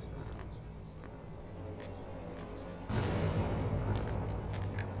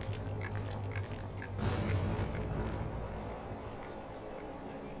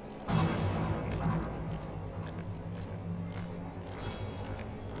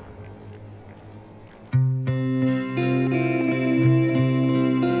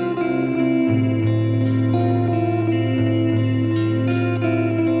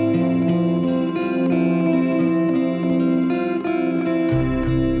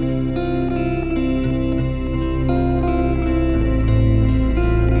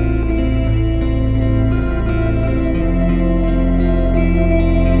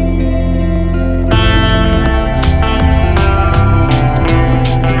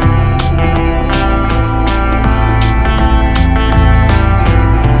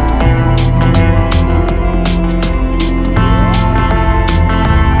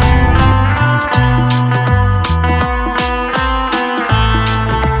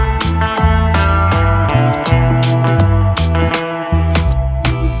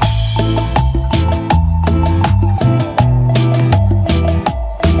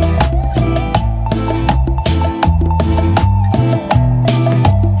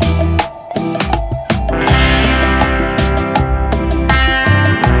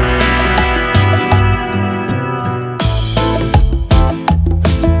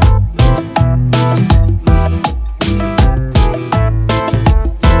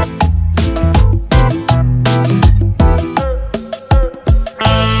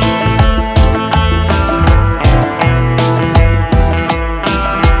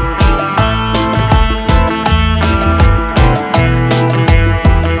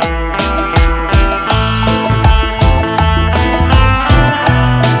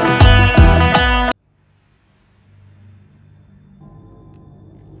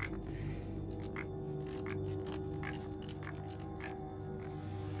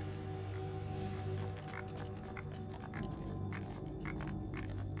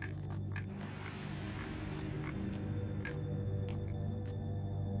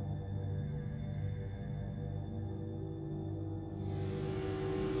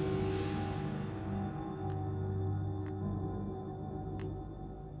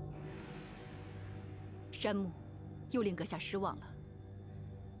山姆又令阁下失望了。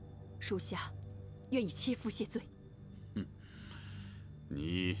属下愿意切腹谢罪。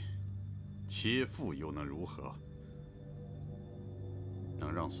你切腹又能如何？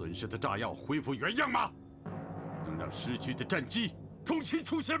能让损失的炸药恢复原样吗？能让失去的战机重新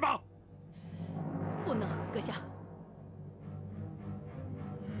出现吗？不能，阁下。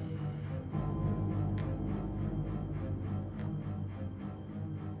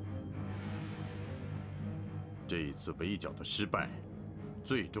这一次围剿的失败，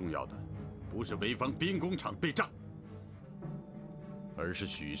最重要的不是潍坊兵工厂被炸，而是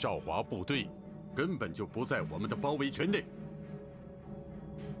许绍华部队根本就不在我们的包围圈内。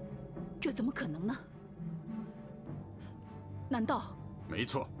这怎么可能呢？难道？没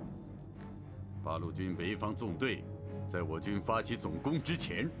错，八路军潍坊纵队在我军发起总攻之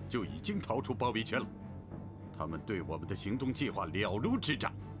前就已经逃出包围圈了，他们对我们的行动计划了如指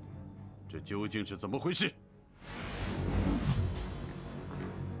掌。这究竟是怎么回事？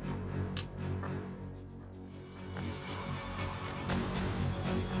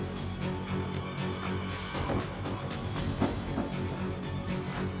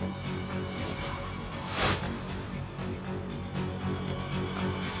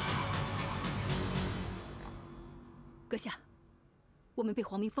阁下，我们被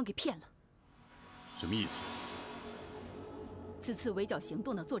黄明峰给骗了。什么意思？此次围剿行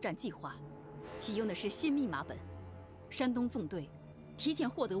动的作战计划，启用的是新密码本。山东纵队提前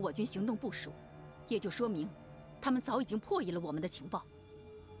获得我军行动部署，也就说明他们早已经破译了我们的情报。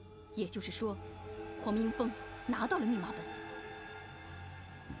也就是说，黄明峰拿到了密码本。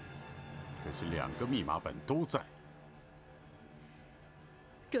可是2个密码本都在。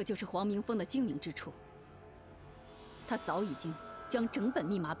这就是黄明峰的精明之处。他早已经将整本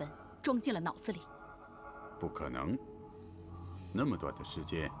密码本装进了脑子里。不可能，那么短的时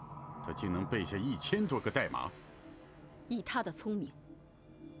间，他竟能背下1000多个代码。以他的聪明，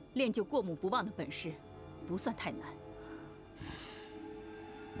练就过目不忘的本事，不算太难。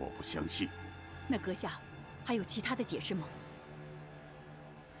我不相信。那阁下还有其他的解释吗？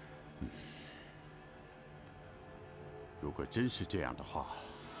如果真是这样的话，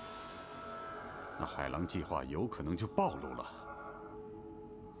那海狼计划有可能就暴露了。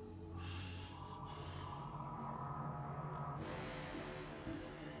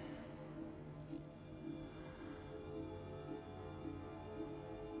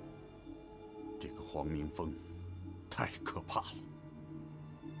这个黄明峰太可怕了。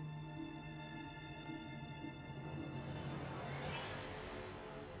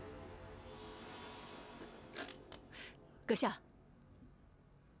阁下，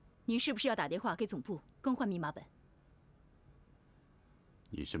您是不是要打电话给总部更换密码本？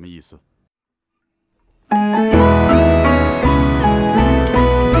你什么意思？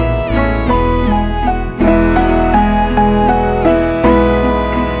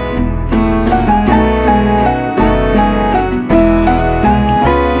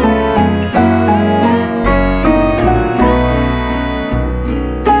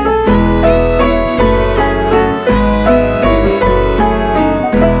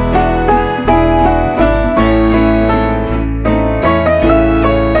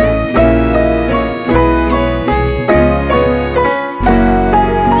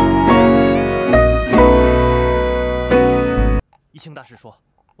大师说，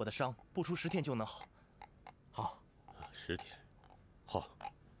我的伤不出10天就能好。好，10天，好。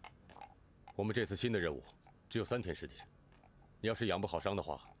我们这次新的任务只有3天时间，你要是养不好伤的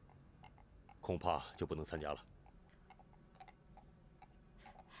话，恐怕就不能参加了。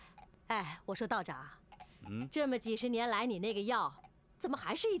哎，我说道长，这么几10年来，你那个药怎么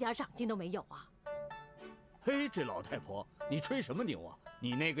还是一点长进都没有啊？嘿，这老太婆，你吹什么牛啊？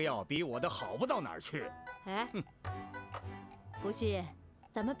你那个药比我的好不到哪儿去。哎。不信，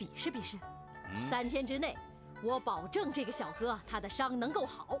咱们比试比试。3天之内，我保证这个小哥他的伤能够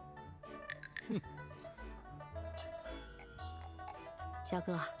好。小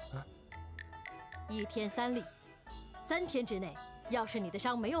哥，1天3粒，3天之内，要是你的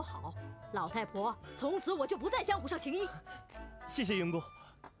伤没有好，老太婆从此我就不在江湖上行医。谢谢云姑。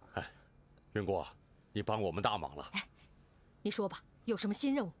哎，云姑，你帮我们大忙了。哎，你说吧，有什么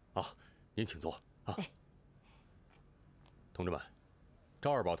新任务？啊，您请坐啊。哎。同志们，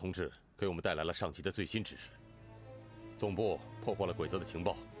赵二宝同志给我们带来了上级的最新指示。总部破获了鬼子的情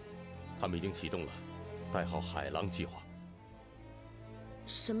报，他们已经启动了代号“海狼计划”。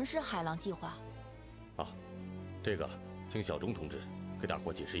什么是海狼计划？啊，这个请小钟同志给大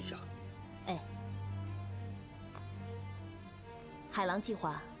伙解释一下。哎，海狼计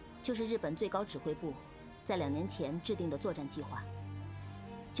划就是日本最高指挥部在2年前制定的作战计划，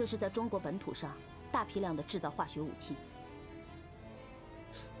就是在中国本土上大批量的制造化学武器。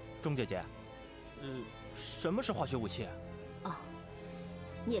钟姐姐，什么是化学武器？哦，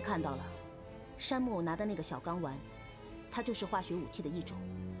你也看到了，山木拿的那个小钢丸，它就是化学武器的一种。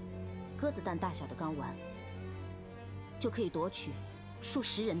鸽子蛋大小的钢丸，就可以夺取数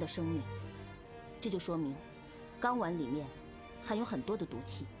十人的生命。这就说明，钢丸里面含有很多的毒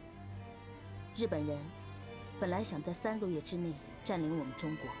气。日本人本来想在3个月之内占领我们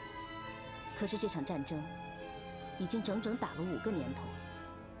中国，可是这场战争已经整整打了5个年头，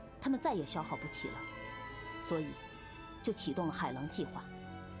他们再也消耗不起了，所以就启动了海狼计划。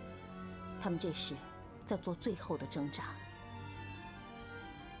他们这时在做最后的挣扎。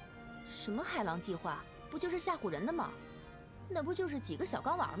什么海狼计划？不就是吓唬人的吗？那不就是几个小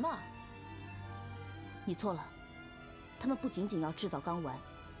钢丸吗？你错了，他们不仅仅要制造钢丸，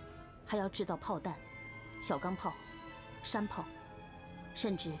还要制造炮弹、小钢炮、山炮，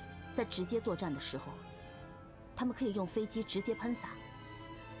甚至在直接作战的时候，他们可以用飞机直接喷洒，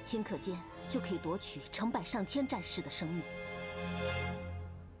顷刻间就可以夺取成百上千战士的生命。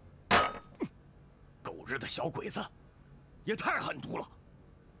狗日的小鬼子，也太狠毒了！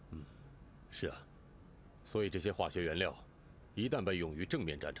是啊，所以这些化学原料，一旦被用于正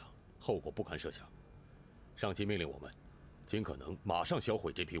面战场，后果不堪设想。上级命令我们，尽可能马上销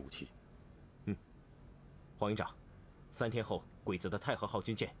毁这批武器。黄营长，3天后，鬼子的太和号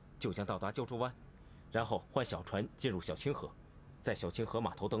军舰就将到达胶州湾，然后换小船进入小清河，在小清河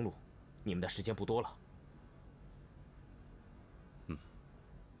码头登陆。你们的时间不多了。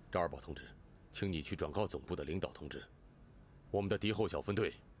赵二宝同志，请你去转告总部的领导同志，我们的敌后小分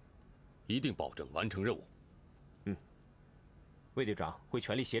队一定保证完成任务。卫队长会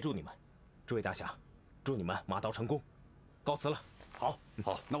全力协助你们。诸位大侠，祝你们马到成功。告辞了。好，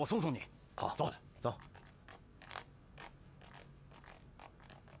那我送送你。好，走。走。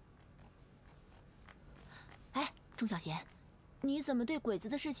哎，钟小贤，你怎么对鬼子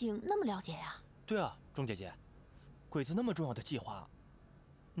的事情那么了解呀？对啊，钟姐姐，鬼子那么重要的计划，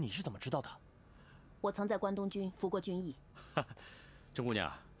你是怎么知道的？我曾在关东军服过军役。钟姑娘，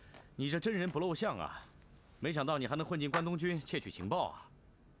你这真人不露相啊！没想到你还能混进关东军窃取情报啊！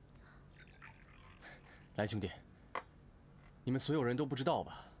来，兄弟，你们所有人都不知道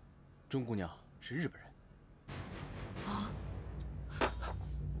吧？钟姑娘是日本人。啊！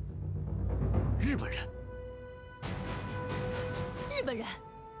日本人？日本人？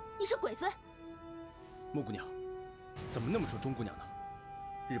你是鬼子？莫姑娘，怎么那么说钟姑娘呢？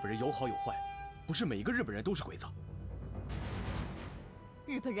日本人有好有坏，不是每一个日本人都是鬼子。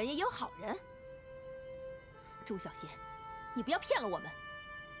日本人也有好人。朱小贤，你不要骗了我们。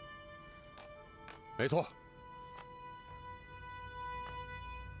没错，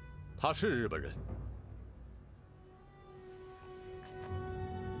他是日本人。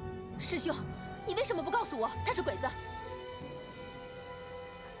师兄，你为什么不告诉我他是鬼子？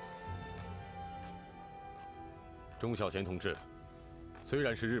钟小贤同志虽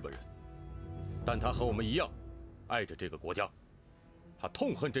然是日本人，但他和我们一样，爱着这个国家。他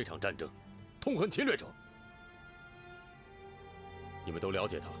痛恨这场战争，痛恨侵略者。你们都了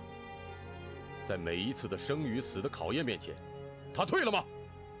解他，在每一次的生与死的考验面前，他退了吗？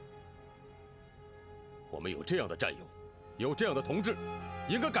我们有这样的战友，有这样的同志，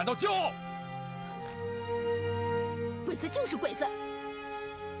应该感到骄傲。鬼子就是鬼子，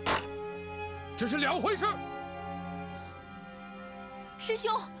这是两回事。师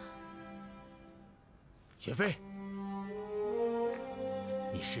兄，雪飞，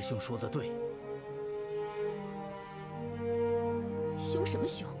你师兄说的对。凶什么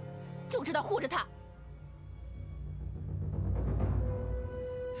凶？就知道护着他。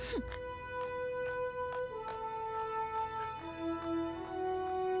哼！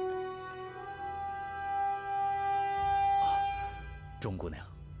钟姑娘，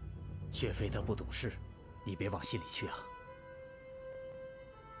雪飞她不懂事，你别往心里去啊。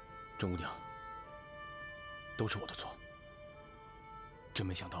钟姑娘，都是我的错，真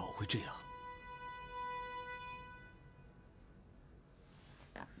没想到会这样。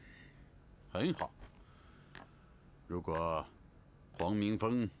很好。如果黄明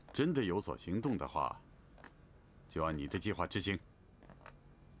峰真的有所行动的话，就按你的计划执行。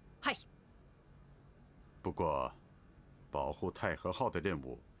嗨。不过，保护太和号的任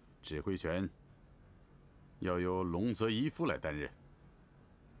务，指挥权要由龙泽一夫来担任，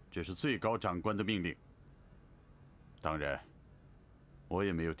这是最高长官的命令。当然，我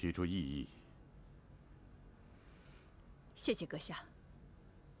也没有提出异议。谢谢阁下。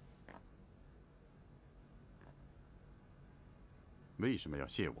为什么要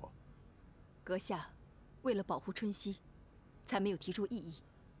谢我？阁下为了保护春熙，才没有提出异议。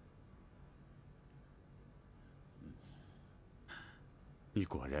你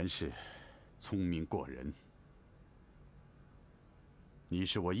果然是聪明过人。你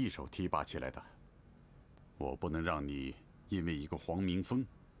是我一手提拔起来的，我不能让你因为一个黄明峰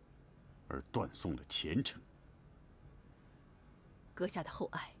而断送了前程。阁下的厚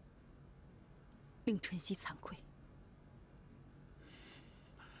爱令春熙惭愧。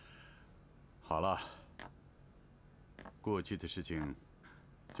好了，过去的事情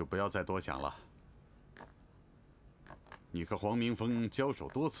就不要再多想了。你和黄明峰交手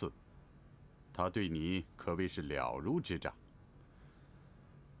多次，他对你可谓是了如指掌。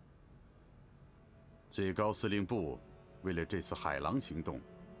最高司令部为了这次海狼行动，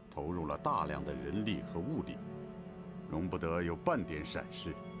投入了大量的人力和物力，容不得有半点闪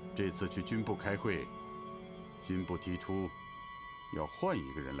失。这次去军部开会，军部提出要换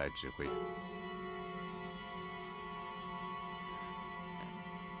一个人来指挥。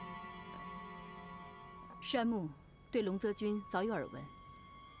山木对龙泽君早有耳闻，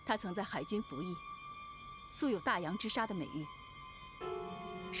他曾在海军服役，素有大洋之鲨的美誉，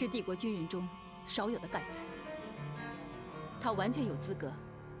是帝国军人中少有的干才。他完全有资格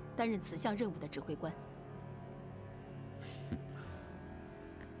担任此项任务的指挥官。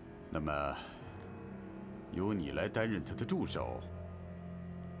那么，由你来担任他的助手，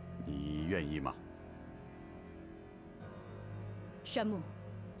你愿意吗？山木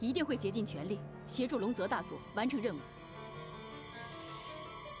一定会竭尽全力协助龙泽大佐完成任务。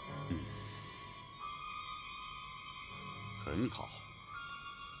很好。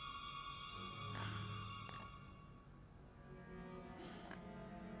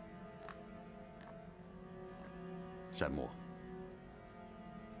山木，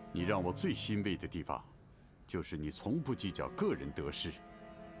你让我最欣慰的地方，就是你从不计较个人得失，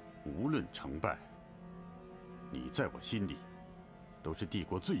无论成败，你在我心里都是帝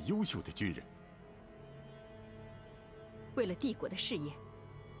国最优秀的军人。为了帝国的事业，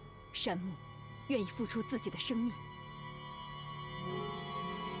山木愿意付出自己的生命。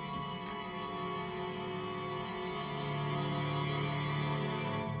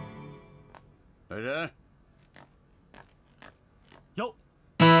来人，有。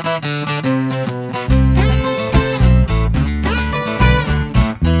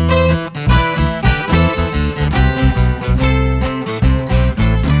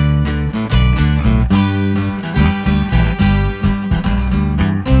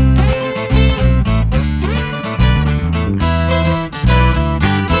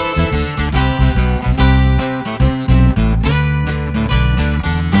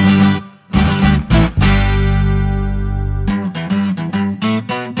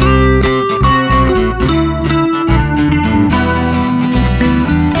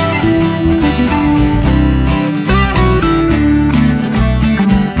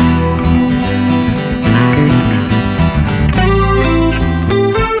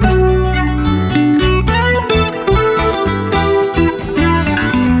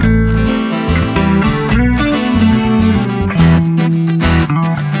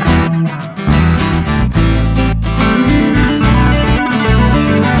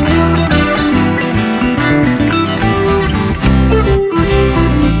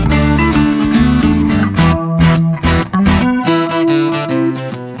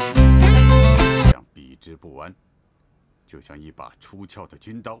就像一把出鞘的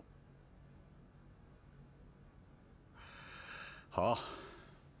军刀。好，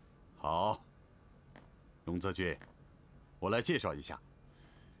好，龙泽君，我来介绍一下，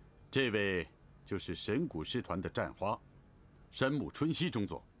这位就是神谷师团的战花，山木春熙中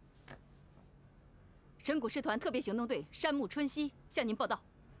佐。神谷师团特别行动队山木春熙向您报道，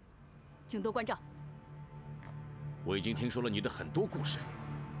请多关照。我已经听说了你的很多故事，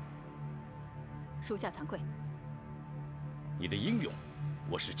属下惭愧。你的英勇，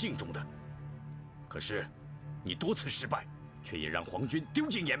我是敬重的。可是，你多次失败，却也让皇军丢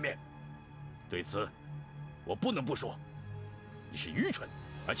尽颜面。对此，我不能不说，你是愚蠢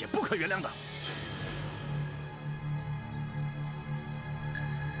而且不可原谅的。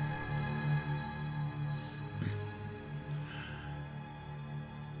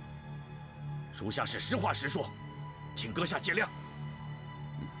属下是实话实说，请阁下见谅。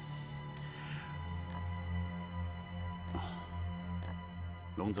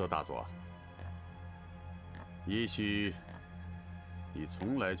龙泽大佐，也许你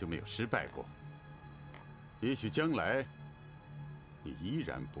从来就没有失败过，也许将来你依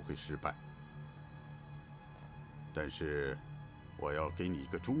然不会失败。但是，我要给你一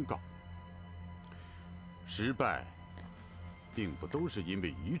个忠告：失败并不都是因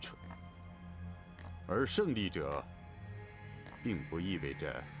为愚蠢，而胜利者并不意味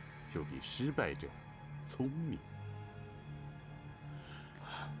着就比失败者聪明。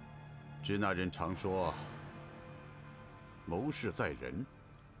支那人常说：“谋事在人，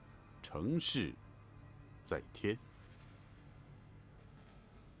成事在天。”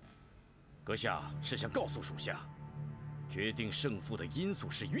阁下是想告诉属下，决定胜负的因素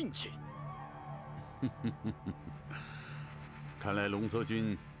是运气。看来龙泽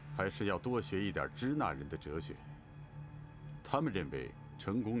君还是要多学一点支那人的哲学。他们认为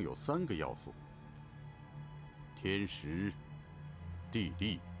成功有3个要素：天时、地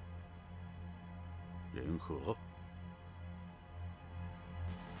利、人和。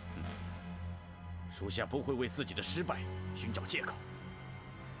属下不会为自己的失败寻找借口。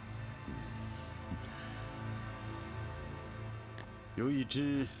有一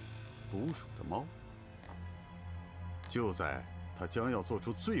只捕鼠的猫，就在他将要做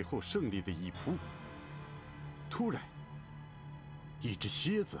出最后胜利的一扑，突然，一只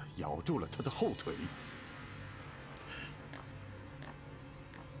蝎子咬住了他的后腿。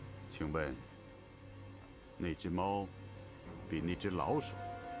请问，那只猫比那只老鼠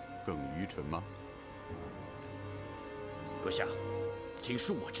更愚蠢吗？阁下，请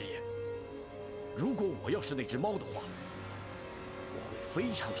恕我直言，如果我要是那只猫的话，我会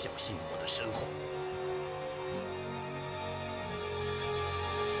非常小心我的身后。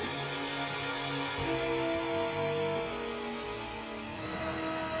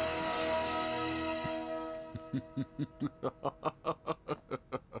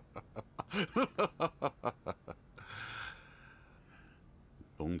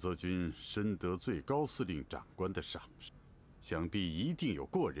龙泽君深得最高司令长官的赏识，想必一定有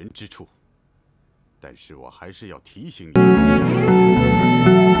过人之处。但是我还是要提醒你。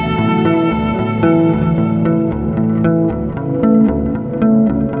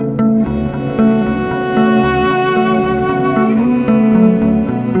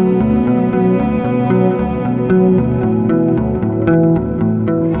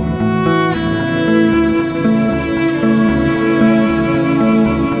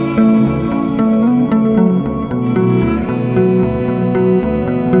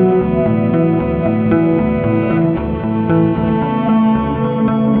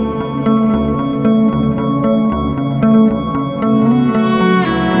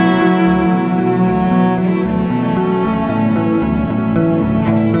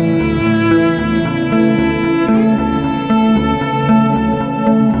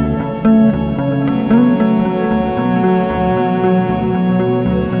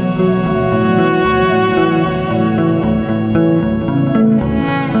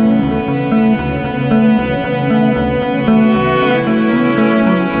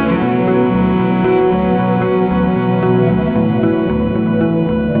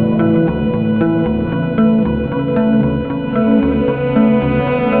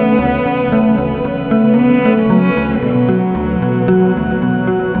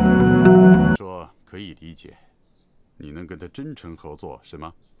真诚合作是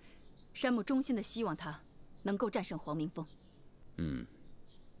吗？山木衷心的希望他能够战胜黄明峰。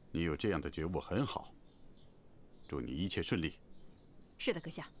你有这样的觉悟很好，祝你一切顺利。是的，阁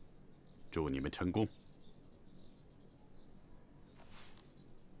下。祝你们成功。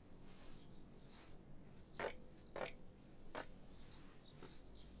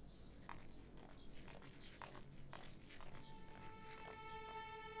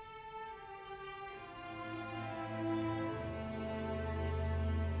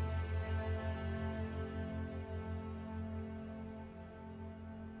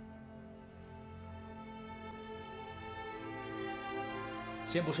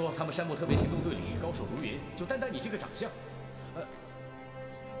先不说他们山木特别行动队里高手如云，就单单你这个长相，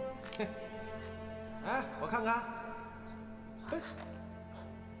哎，我看看。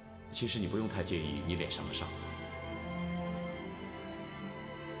其实你不用太介意你脸上的伤。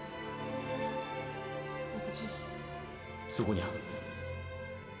我不介意。苏姑娘，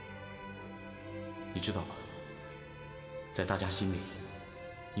你知道吗？在大家心里，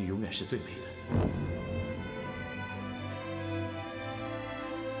你永远是最美的。